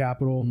Black Pine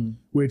Capital,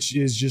 which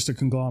is just a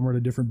conglomerate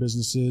of different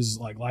businesses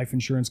like life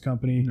insurance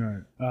company,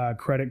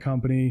 credit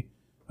company,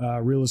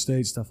 real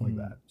estate, stuff like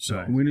that.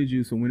 So when did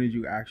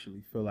you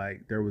actually feel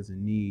like there was a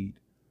need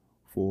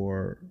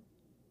for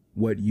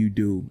what you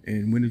do,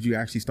 and when did you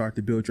actually start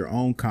to build your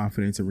own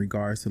confidence in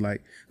regards to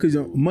because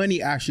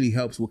money actually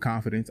helps with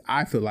confidence?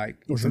 I feel like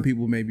some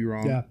people may be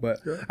wrong, but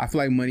I feel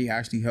like money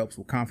actually helps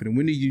with confidence.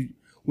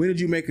 When did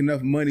you make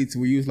enough money to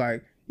where you was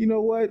like, you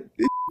know what,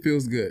 this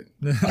feels good.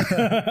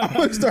 I'm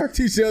gonna start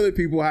teaching other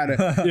people how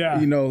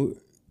to,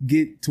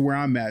 get to where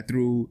I'm at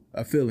through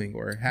a feeling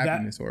or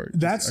happiness or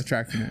just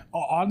attracting it.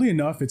 Oddly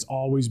enough, it's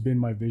always been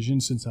my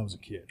vision since I was a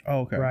kid.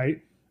 Oh, okay.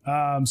 Right.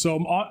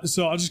 So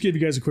I'll just give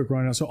you guys a quick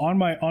rundown. So on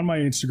my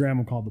Instagram,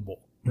 I'm called the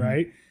Bull.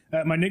 Right.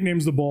 My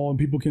nickname's the Bull, and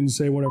people can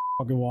say whatever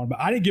fucking want, but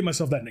I didn't give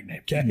myself that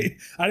nickname. Okay.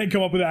 I didn't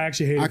come up with it. I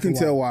actually hate it. I can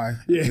tell why.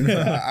 Yeah.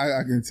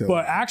 I can tell.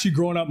 But actually,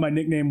 growing up, my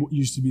nickname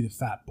used to be the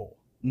Fat Bull.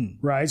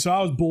 Right. So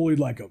I was bullied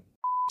like a,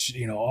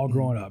 all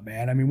growing up,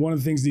 man. I mean, one of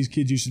the things these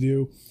kids used to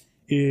do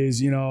is,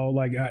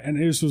 and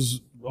this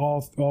was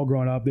all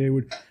growing up, they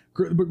would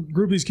group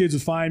of these kids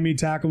would find me,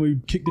 tackle me,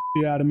 kick the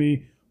shit out of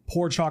me,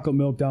 pour chocolate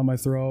milk down my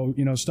throat,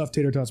 stuff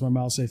tater tots in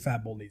my mouth, say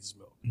Fat Bull needs his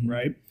milk.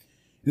 Right.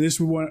 And this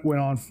went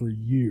on for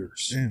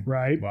years.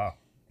 Right. Wow.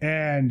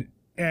 And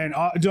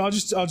I'll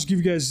just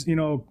give you guys,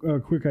 a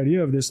quick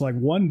idea of this. Like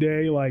one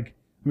day,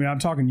 I'm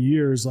talking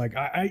years,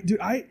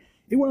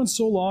 it went on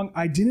so long,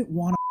 I didn't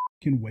want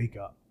to wake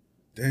up.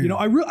 Damn.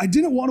 I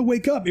didn't want to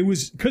wake up. It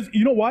was because,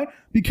 you know why?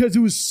 Because it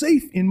was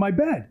safe in my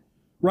bed,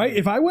 right?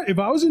 If I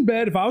was in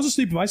bed, if I was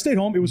asleep, if I stayed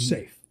home, it was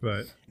safe.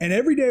 Right. And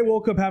every day I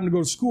woke up having to go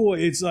to school.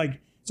 It's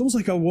almost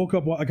like I woke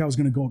up like I was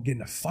going to go get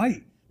in a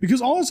fight,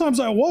 because all the times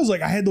I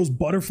had those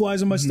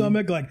butterflies in my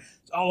stomach. Like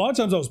a lot of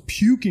times I was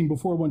puking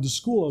before I went to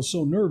school. I was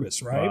so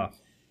nervous. Right. Wow.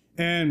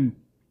 And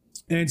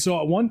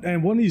so one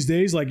of these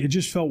days, it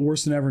just felt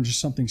worse than ever, and just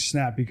something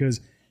snapped,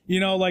 because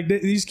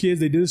these kids,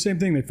 they did the same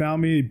thing. They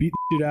found me, they beat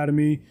the shit out of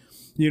me,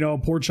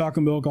 poured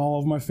chocolate milk all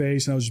over my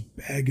face, and I was just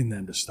begging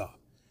them to stop.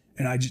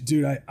 And I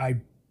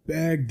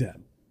begged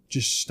them,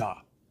 just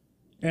stop.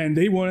 And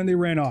they went and they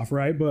ran off,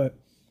 right? But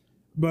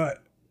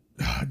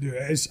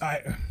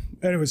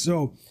anyway,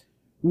 so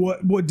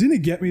what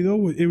didn't get me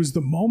though, it was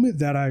the moment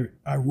that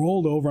I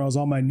rolled over, I was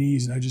on my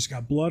knees, and I just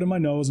got blood in my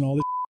nose and all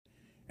this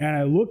shit. And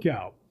I look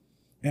out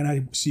and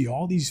I see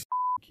all these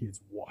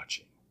kids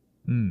watching.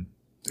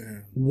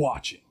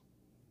 Watching.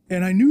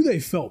 And I knew they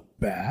felt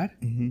bad,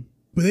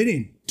 but they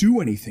didn't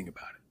do anything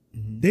about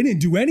it. They didn't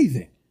do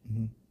anything.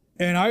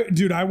 And I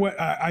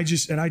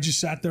just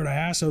sat there and I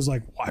asked, I was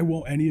like, why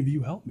won't any of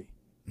you help me?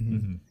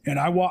 And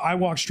I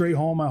walked straight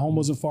home. My home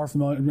wasn't far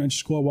from elementary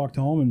school. I walked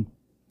home,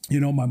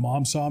 and, my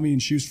mom saw me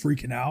and she was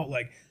freaking out.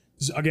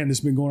 This has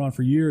been going on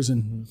for years.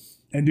 And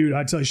dude,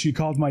 I tell you, she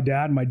called my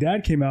dad, and my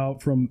dad came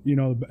out from,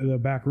 the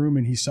back room,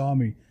 and he saw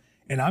me.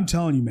 And I'm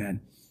telling you, man,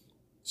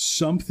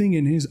 something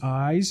in his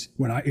eyes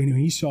when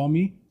he saw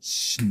me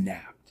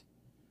snapped.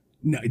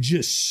 No, it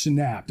just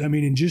snapped. I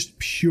mean, in just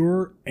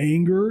pure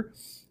anger,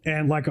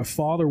 and like a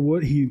father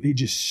would, he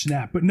just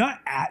snapped, but not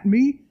at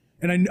me.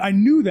 And I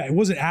knew that it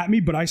wasn't at me,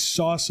 but I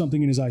saw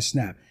something in his eyes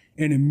snap.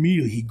 And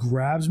immediately he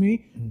grabs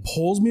me,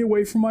 pulls me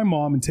away from my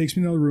mom, and takes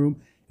me to another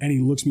room. And he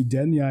looks me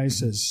dead in the eye and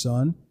says,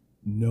 "Son,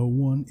 no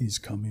one is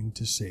coming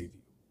to save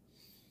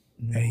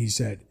you." And he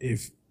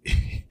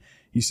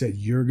said,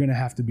 "You're going to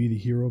have to be the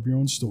hero of your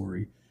own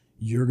story.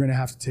 You're going to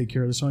have to take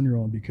care of this on your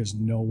own, because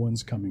no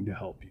one's coming to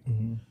help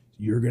you.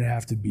 You're going to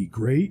have to be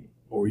great,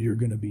 or you're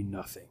going to be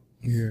nothing."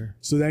 Yeah.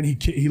 So then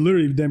he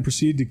literally then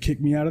proceeded to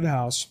kick me out of the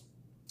house,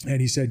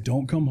 and he said,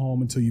 "Don't come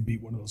home until you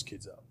beat one of those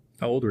kids up."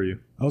 How old were you?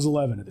 I was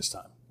 11 at this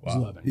time. Wow. I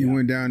was 11. He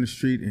went down the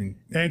street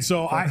and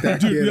so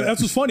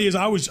that's what's funny is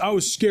I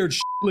was scared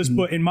shitless,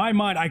 but in my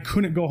mind I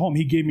couldn't go home.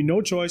 He gave me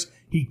no choice.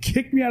 He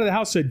kicked me out of the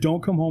house, said,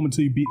 "Don't come home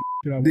until you beat."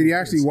 Did he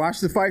actually watch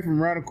the fight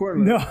from around the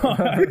corner? No.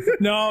 I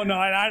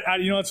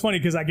it's funny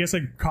because I guess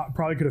I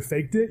probably could have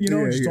faked it,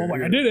 just told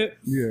him I did it.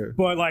 Yeah.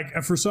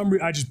 But for some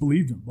reason, I just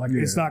believed him.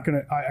 It's not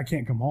gonna. I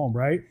can't come home,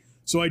 right?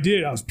 So I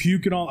did. I was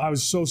puking I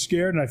was so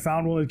scared, and I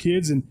found one of the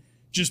kids, and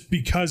just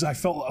because I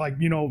felt like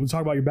we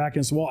talk about your back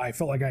against the wall, I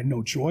felt like I had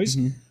no choice.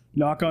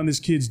 Knock on this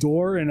kid's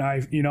door, and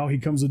he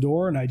comes to the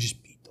door, and I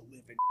just beat the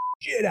living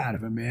shit out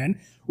of him, man.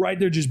 Right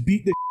there, just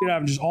beat the shit out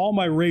of him. Just all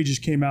my rage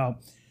just came out.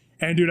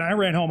 And dude, I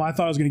ran home. I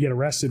thought I was going to get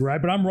arrested,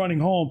 right? But I'm running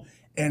home,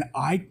 and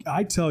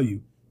I tell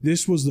you,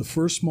 this was the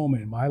first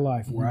moment in my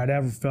life where I'd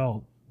ever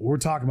felt, we're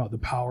talking about the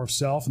power of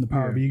self and the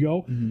power of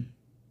ego,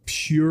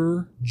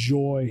 pure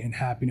joy and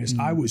happiness.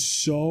 I was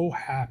so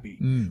happy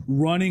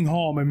running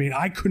home. I mean,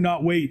 I could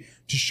not wait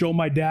to show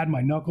my dad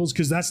my knuckles,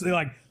 because that's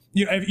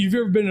if you've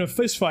ever been in a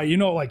fist fight,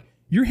 like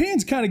your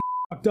hands kind of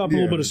fucked up, a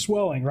little bit of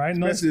swelling, right?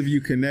 And especially if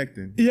you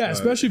connecting. Yeah,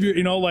 especially if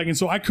you're, and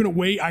so I couldn't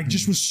wait. I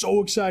just was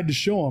so excited to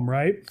show him,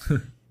 right?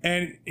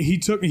 And he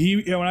took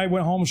me, when I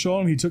went home and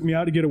showed him, he took me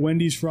out to get a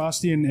Wendy's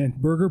Frosty and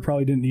burger.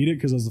 Probably didn't eat it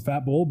because I was a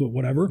fat bowl, but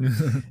whatever,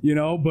 and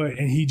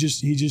he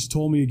just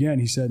told me again,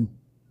 he said,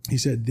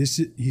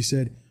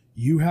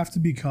 you have to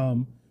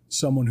become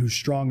someone who's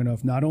strong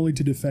enough, not only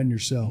to defend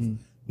yourself,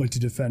 but to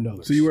defend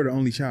others. So you were the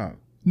only child?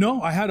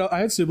 No, I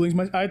had siblings.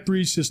 I had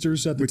 3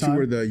 sisters at the time. But you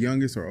were the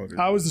youngest or oldest?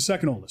 I was the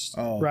second oldest.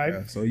 Oh, right.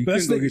 Yeah. So you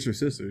couldn't go get your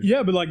sisters.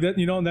 Yeah, but like that,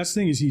 and that's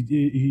the thing is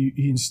he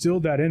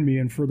instilled that in me,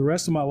 and for the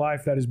rest of my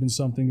life, that has been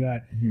something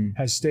that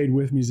has stayed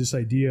with me. Is this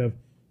idea of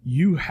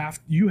you have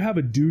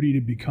a duty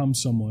to become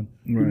someone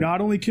who not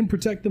only can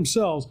protect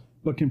themselves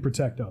but can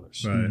protect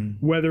others. Right.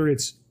 Whether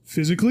it's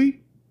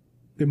physically,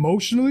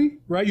 emotionally,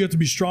 right? You have to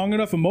be strong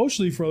enough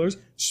emotionally for others,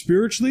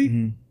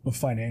 spiritually, but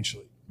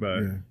financially.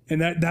 Right. Yeah.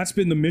 And that's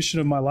been the mission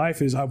of my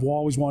life. Is I've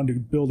always wanted to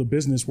build a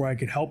business where I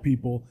could help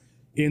people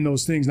in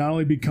those things, not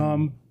only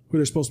become who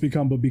they're supposed to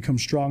become, but become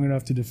strong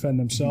enough to defend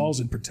themselves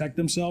and protect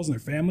themselves and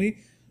their family,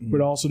 but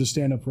also to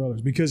stand up for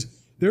others. Because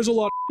there's a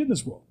lot of shit in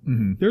this world.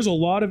 There's a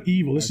lot of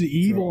evil. This is an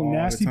evil and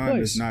nasty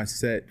place. It's not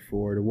set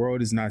for, the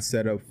world is not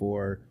set up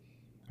for,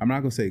 I'm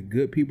not going to say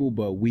good people,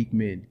 but weak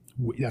men.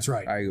 That's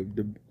right.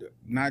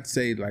 Not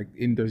say like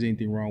there's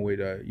anything wrong with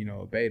a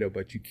beta,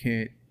 but you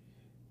can't.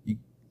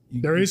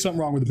 There is something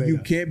wrong with the beta. You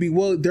can't be.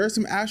 Well, there's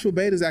some actual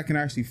betas that can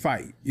actually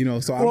fight.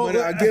 So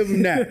I'll give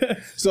them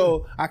that.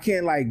 So I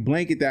can't like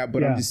blanket that,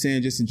 but I'm just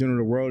saying, just in general,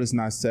 the world is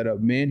not set up.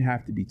 Men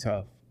have to be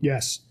tough.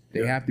 Yes,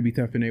 they have to be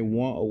tough, and they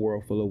want a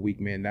world full of weak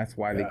men. That's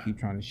why they keep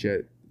trying to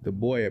shut the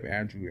boy up,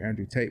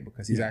 Andrew Tate,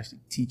 because he's actually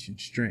teaching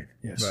strength.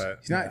 Yes, right.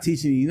 He's not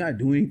teaching. He's not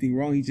doing anything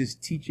wrong. He's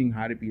just teaching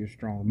how to be a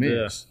strong man.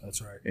 Yes,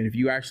 that's right. And if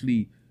you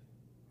actually,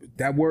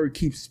 that word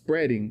keeps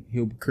spreading,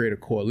 he'll create a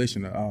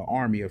coalition, an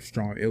army of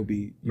strong. It'll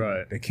be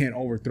they can't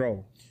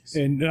overthrow.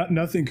 And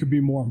nothing could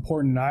be more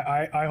important.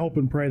 I hope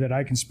and pray that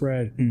I can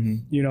spread,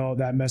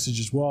 that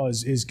message as well.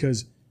 Is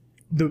because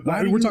we're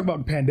talking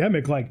about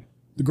pandemic. Like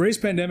the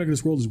greatest pandemic in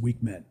this world is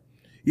weak men.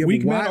 Yeah,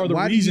 weak men are the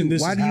reason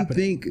this is happening. Why do you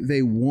think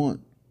they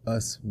want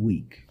us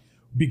weak?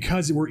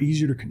 Because we're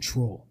easier to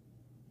control.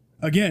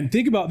 Again,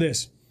 think about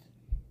this.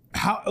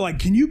 How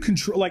can you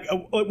control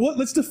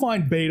let's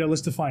define beta,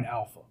 let's define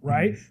alpha,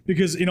 right?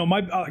 Because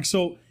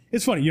so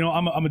it's funny,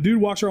 I'm a dude who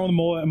walks around with a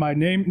mullet, and my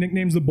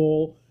nickname's the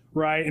Bull,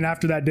 right? And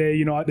after that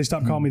day, they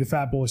stopped calling me the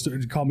Fat Bull, they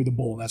started to call me the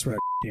Bull, and that's where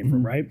that came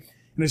from, right? And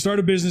they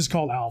started a business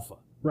called Alpha,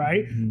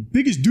 right?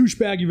 Biggest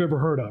douchebag you've ever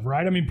heard of,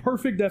 right? I mean,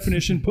 perfect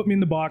definition, put me in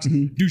the box,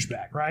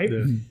 douchebag, right?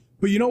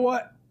 But you know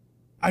what?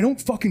 I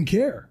don't fucking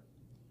care.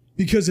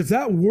 Because if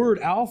that word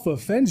alpha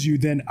offends you,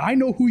 then I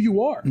know who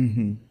you are.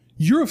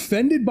 You're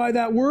offended by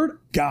that word?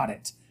 Got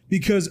it.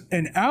 Because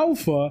an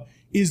alpha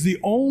is the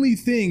only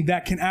thing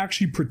that can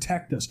actually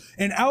protect us.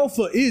 An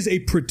alpha is a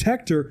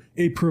protector,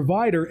 a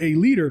provider, a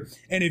leader.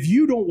 And if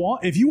you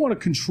want to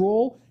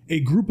control a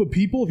group of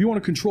people, if you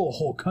want to control a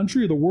whole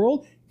country or the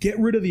world, get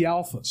rid of the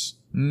alphas.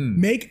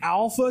 Make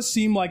alpha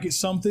seem like it's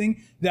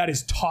something that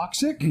is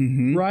toxic,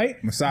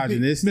 right?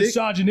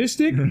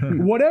 Misogynistic,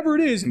 whatever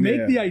it is.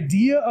 Make the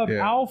idea of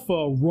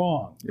alpha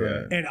wrong.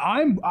 And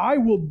I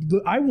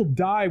will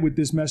die with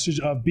this message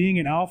of being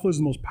an alpha is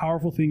the most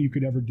powerful thing you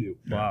could ever do.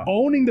 Wow.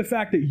 Owning the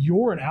fact that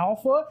you're an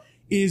alpha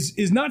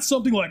is not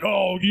something like,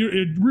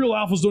 real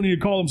alphas don't need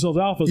to call themselves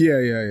alphas.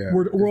 Yeah.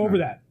 We're over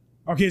that.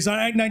 Okay, it's not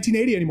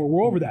 1980 anymore.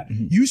 We're over that.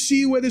 You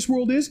see where this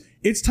world is?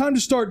 It's time to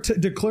start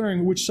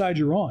declaring which side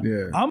you're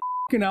on. I'm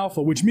an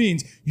alpha, which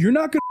means you're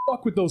not going to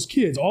fuck with those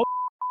kids. All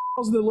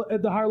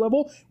at the higher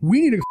level, we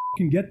need to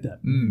fucking get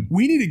them.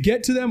 We need to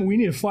get to them. We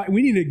need to fight.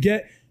 We need to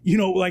get,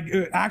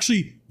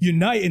 actually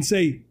unite and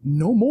say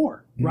no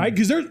more, right?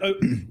 Because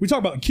we talk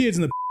about the kids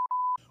and the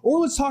or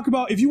let's talk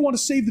about if you want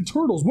to save the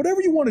turtles,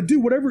 whatever you want to do,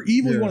 whatever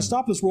evil you want to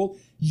stop this world,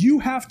 you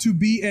have to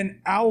be an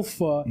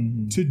alpha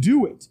to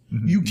do it.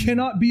 You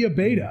cannot be a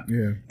beta.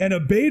 And a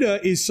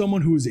beta is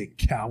someone who is a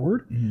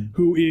coward,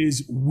 who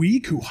is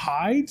weak, who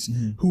hides,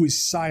 who is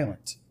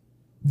silent.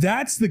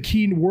 That's the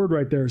key word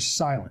right there, is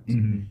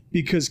silent.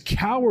 Because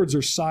cowards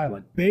are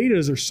silent.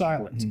 Betas are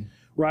silent,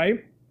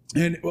 right?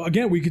 And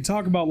again, we could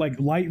talk about like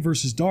light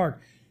versus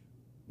dark.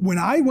 When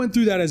I went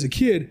through that as a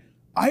kid,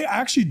 I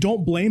actually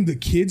don't blame the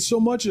kids so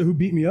much who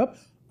beat me up.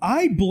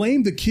 I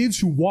blame the kids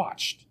who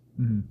watched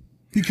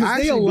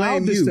because they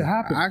allowed this to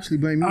happen. I actually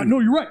blame you. No,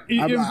 you're right.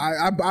 I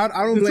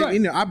don't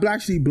blame you. I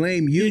actually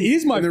blame you. It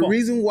is my fault. The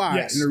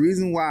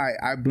reason why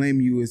I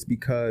blame you is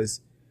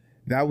because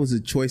that was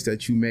a choice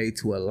that you made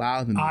to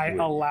allow them to do it. I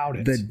allowed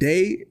it. The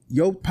day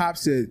your pop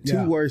said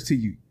two words to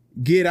you,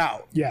 get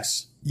out.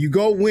 Yes. You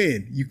go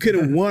win. You could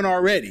have won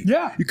already.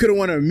 Yeah. You could have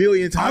won a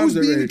million times I was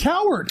being already. a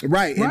coward.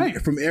 Right.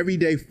 And from every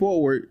day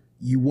forward,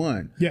 you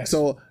won. Yes.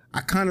 So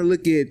I kind of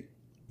look at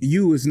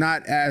you is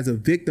not as a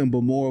victim,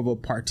 but more of a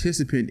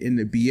participant in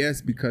the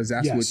BS because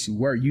that's Yes. what you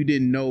were. You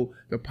didn't know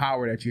the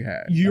power that you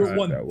had. You're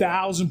That way.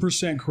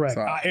 1000% correct.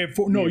 So,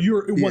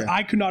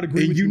 I could not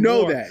agree And with you you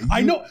know more. that.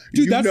 I know,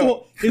 dude. You That's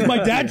know. what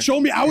my dad showed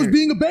me. I was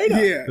being a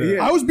beta.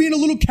 Yeah. I was being a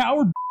little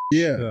coward,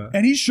 Yeah.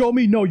 and he showed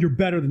me, no, you're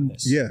better than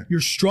this. Yeah.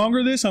 You're stronger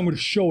than this. I'm going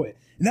to show it.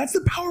 And that's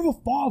the power of a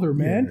father,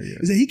 man. Yeah.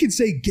 Is that he can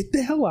say, get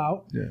the hell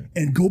out Yeah.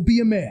 and go be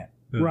a man,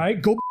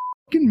 right? Go be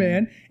a fucking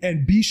man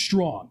and be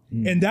strong.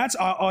 And that's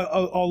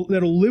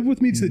that'll live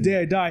with me to the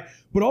day I die.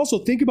 But also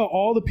think about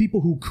all the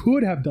people who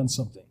could have done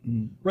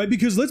something, right?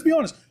 Because let's be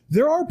honest,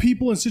 there are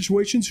people in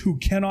situations who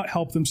cannot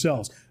help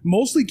themselves.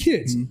 Mostly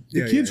kids.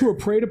 The kids who are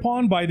preyed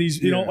upon by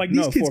these, you know, like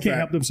these kids can't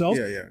help themselves.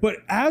 But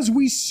as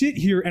we sit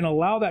here and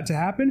allow that to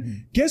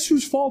happen, guess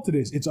whose fault it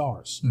is? It's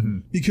ours.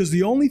 Because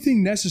the only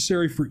thing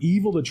necessary for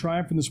evil to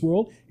triumph in this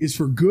world is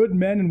for good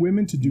men and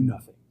women to do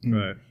nothing.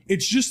 Right.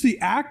 It's just the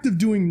act of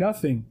doing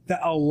nothing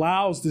that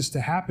allows this to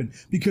happen.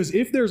 Because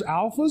if there's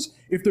alphas,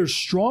 if there's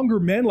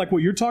stronger men, like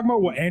what you're talking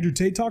about, what Andrew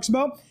Tate talks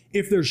about,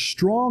 if there's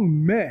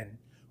strong men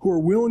who are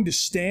willing to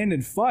stand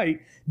and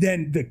fight,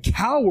 then the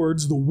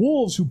cowards, the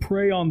wolves who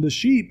prey on the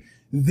sheep,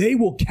 they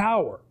will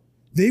cower.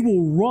 They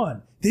will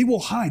run. They will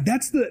hide.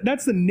 That's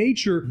the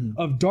nature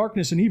of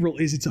darkness and evil,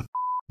 is it's a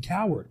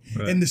coward.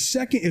 Right. And the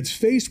second it's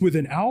faced with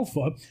an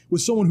alpha,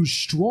 with someone who's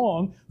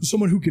strong, with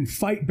someone who can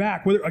fight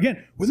back, whether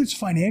it's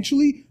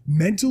financially,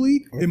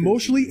 mentally,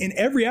 emotionally, in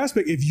every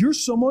aspect, if you're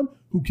someone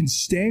who can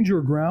stand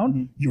your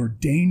ground, you're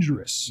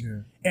dangerous.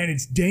 Yeah. And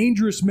it's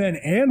dangerous men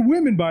and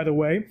women, by the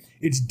way.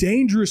 It's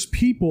dangerous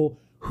people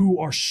who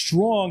are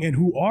strong and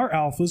who are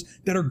alphas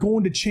that are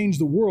going to change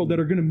the world, that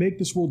are going to make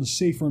this world a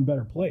safer and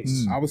better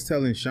place. I was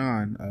telling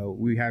Sean,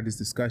 we had this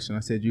discussion.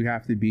 I said, you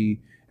have to be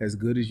as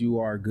good as you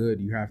are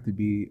good. You have to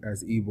be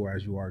as evil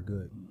as you are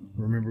good.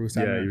 Remember what was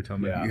happening? Yeah, you were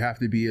telling me. You have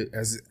to be,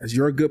 as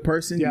you're a good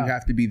person, you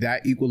have to be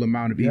that equal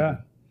amount of evil. Yeah.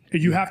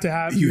 You have to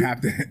have you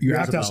have to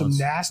have some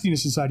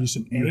nastiness inside you,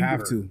 some anger. You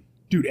have to.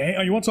 Dude,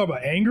 you want to talk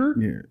about anger?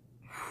 Yeah.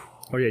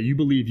 Oh yeah, you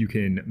believe you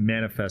can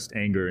manifest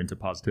anger into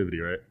positivity,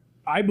 right?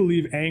 I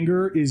believe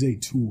anger is a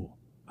tool.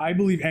 I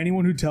believe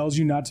anyone who tells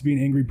you not to be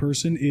an angry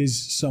person is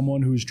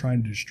someone who is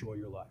trying to destroy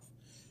your life.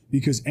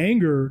 Because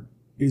anger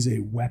is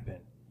a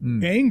weapon.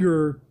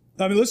 Anger,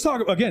 I mean, let's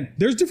talk again.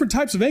 There's different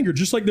types of anger,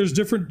 just like there's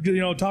different,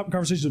 top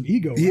conversations of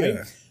ego,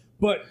 right?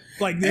 But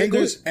like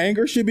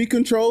anger should be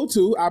controlled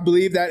too. I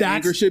believe that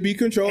anger should be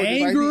controlled.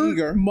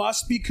 Anger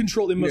must be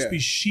controlled. It must be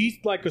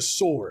sheathed like a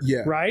sword,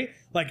 right?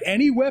 Like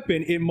any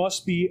weapon, it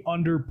must be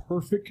under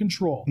perfect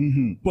control,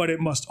 but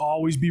it must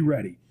always be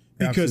ready.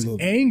 Because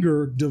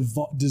anger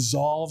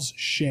dissolves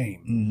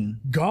shame.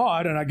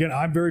 God, and again,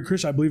 I'm very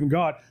Christian, I believe in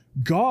God.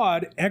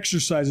 God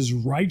exercises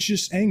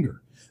righteous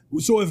anger.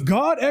 So if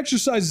God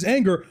exercises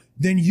anger,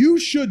 then you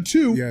should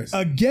too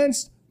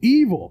against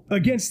evil,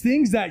 against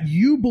things that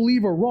you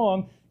believe are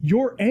wrong.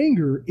 Your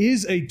anger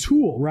is a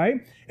tool,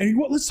 right?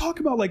 And let's talk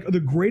about like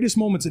the greatest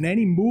moments in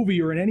any movie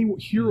or in any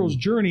hero's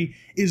journey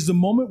is the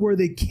moment where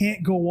they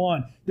can't go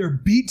on. They're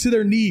beat to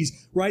their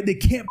knees, right? They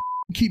can't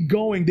keep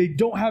going. They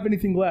don't have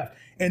anything left.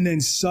 And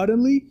then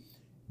suddenly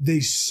they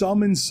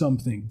summon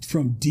something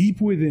from deep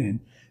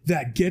within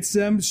that gets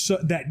them,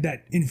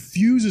 that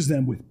infuses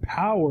them with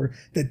power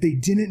that they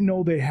didn't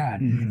know they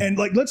had. And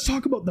like, let's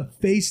talk about the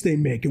face they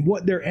make and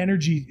what their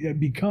energy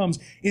becomes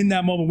in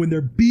that moment when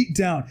they're beat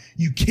down.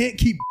 You can't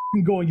keep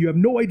going. You have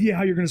no idea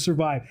how you're going to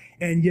survive.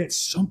 And yet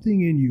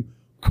something in you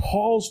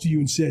calls to you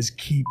and says,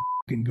 keep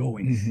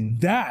going.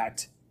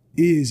 That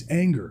is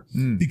anger,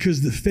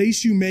 because the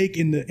face you make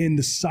in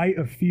the sight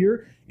of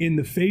fear, in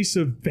the face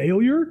of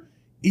failure,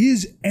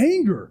 is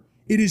anger.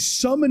 It is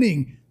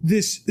summoning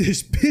this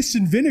piss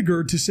and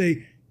vinegar to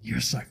say,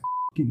 yes, I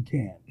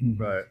can.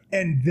 Right.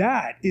 And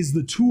that is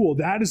the tool.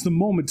 That is the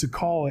moment to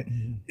call it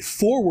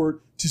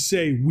forward to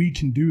say, we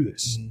can do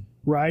this.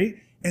 Right.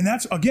 And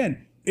that's,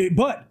 again,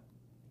 but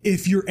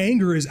if your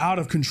anger is out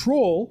of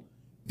control,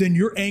 then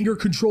your anger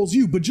controls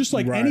you. But just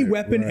like any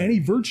weapon, any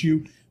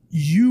virtue,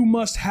 you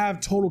must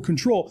have total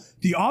control.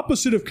 The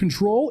opposite of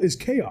control is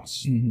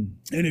chaos. And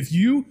if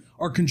you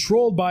are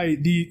controlled by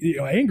the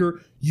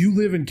anger, you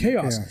live in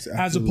chaos.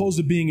 As opposed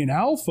to being an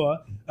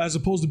alpha, as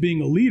opposed to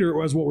being a leader,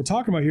 or as what we're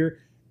talking about here,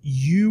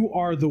 you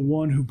are the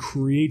one who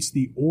creates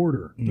the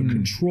order, the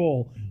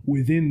control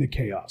within the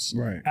chaos.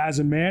 Right. As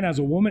a man, as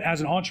a woman, as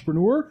an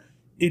entrepreneur,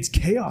 it's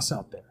chaos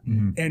out there.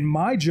 And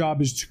my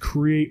job is to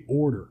create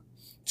order.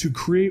 To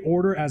create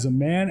order as a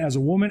man, as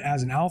a woman,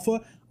 as an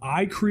alpha.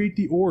 I create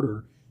the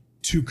order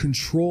to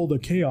control the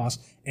chaos.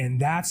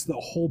 And that's the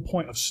whole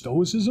point of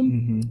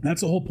stoicism. That's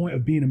the whole point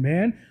of being a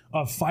man,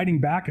 of fighting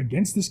back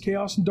against this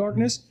chaos and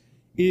darkness,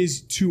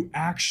 is to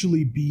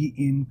actually be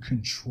in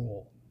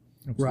control.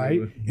 Right?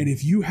 And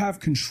if you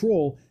have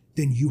control,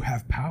 then you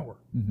have power.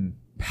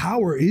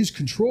 Power is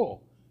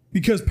control,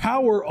 because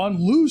power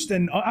unloosed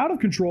and out of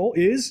control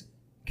is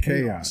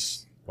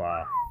chaos.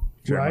 Wow.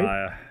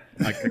 Right?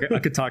 I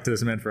could talk to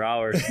this man for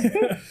hours.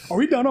 Are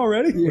we done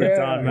already? We're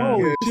done, man.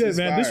 Holy Yeah, shit,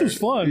 man. This was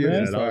fun, Yeah,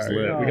 man. Yeah, that was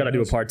lit. We got to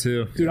do a part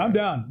 2. Dude, I'm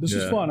down. This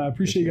was Yeah. fun. I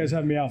appreciate you guys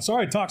having me out.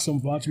 Sorry I talked so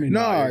much. I mean,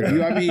 I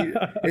mean,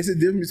 it's a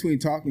difference between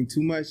talking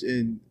too much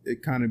and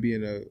it kind of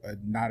being a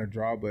not a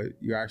draw, but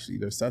you actually,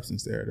 there's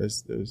substance there.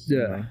 There's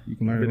you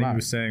can learn a Everything lot. he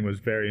was saying was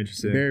very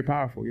interesting. Very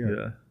powerful, yeah.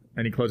 Yeah.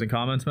 Any closing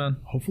comments, man?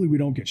 hopefully we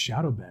don't get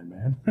shadow banned,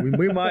 man.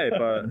 We might,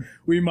 but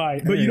We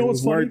might. But you know It what's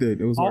was funny? worth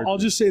it. It was worth I'll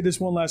just say this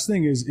one last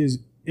thing is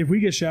if we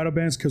get shadow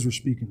bans because we're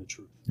speaking the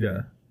truth.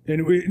 yeah.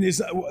 And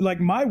it's like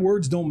my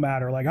words don't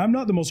matter. Like I'm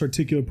not the most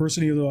articulate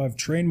person, even though I've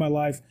trained my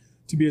life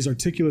to be as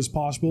articulate as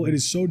possible. It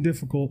is so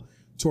difficult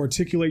to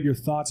articulate your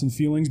thoughts and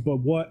feelings. But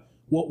what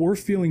we're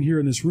feeling here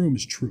in this room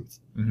is truth.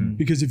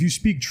 Because if you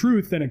speak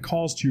truth, then it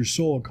calls to your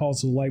soul, it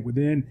calls to the light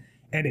within,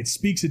 and it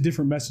speaks a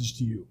different message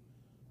to you,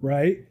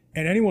 right?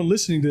 And anyone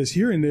listening to this,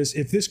 hearing this,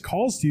 if this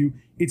calls to you,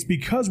 it's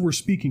because we're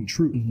speaking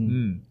truth.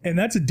 And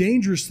that's a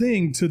dangerous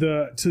thing to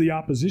the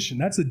opposition.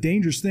 That's a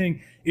dangerous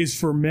thing is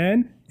for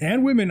men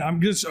and women. I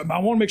want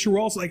to make sure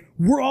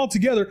we're all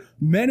together,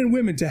 men and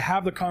women, to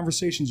have the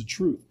conversations of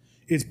truth.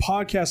 It's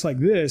podcasts like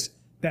this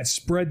that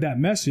spread that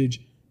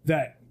message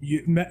that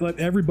let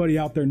everybody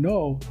out there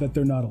know that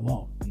they're not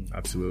alone.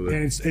 Absolutely.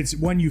 And it's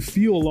when you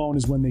feel alone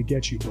is when they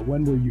get you. But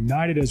when we're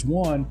united as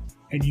one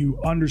and you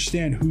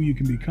understand who you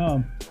can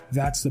become,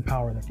 that's the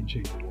power that can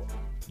change the world.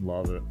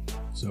 Love it.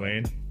 So,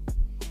 Wayne?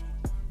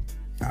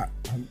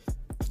 I'm-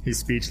 He's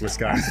speechless,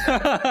 guys.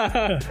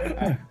 I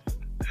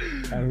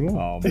don't know.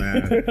 Oh,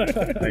 man.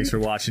 Thanks for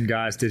watching,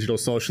 guys. Digital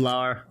Social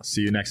Hour. I'll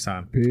see you next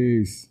time.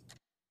 Peace.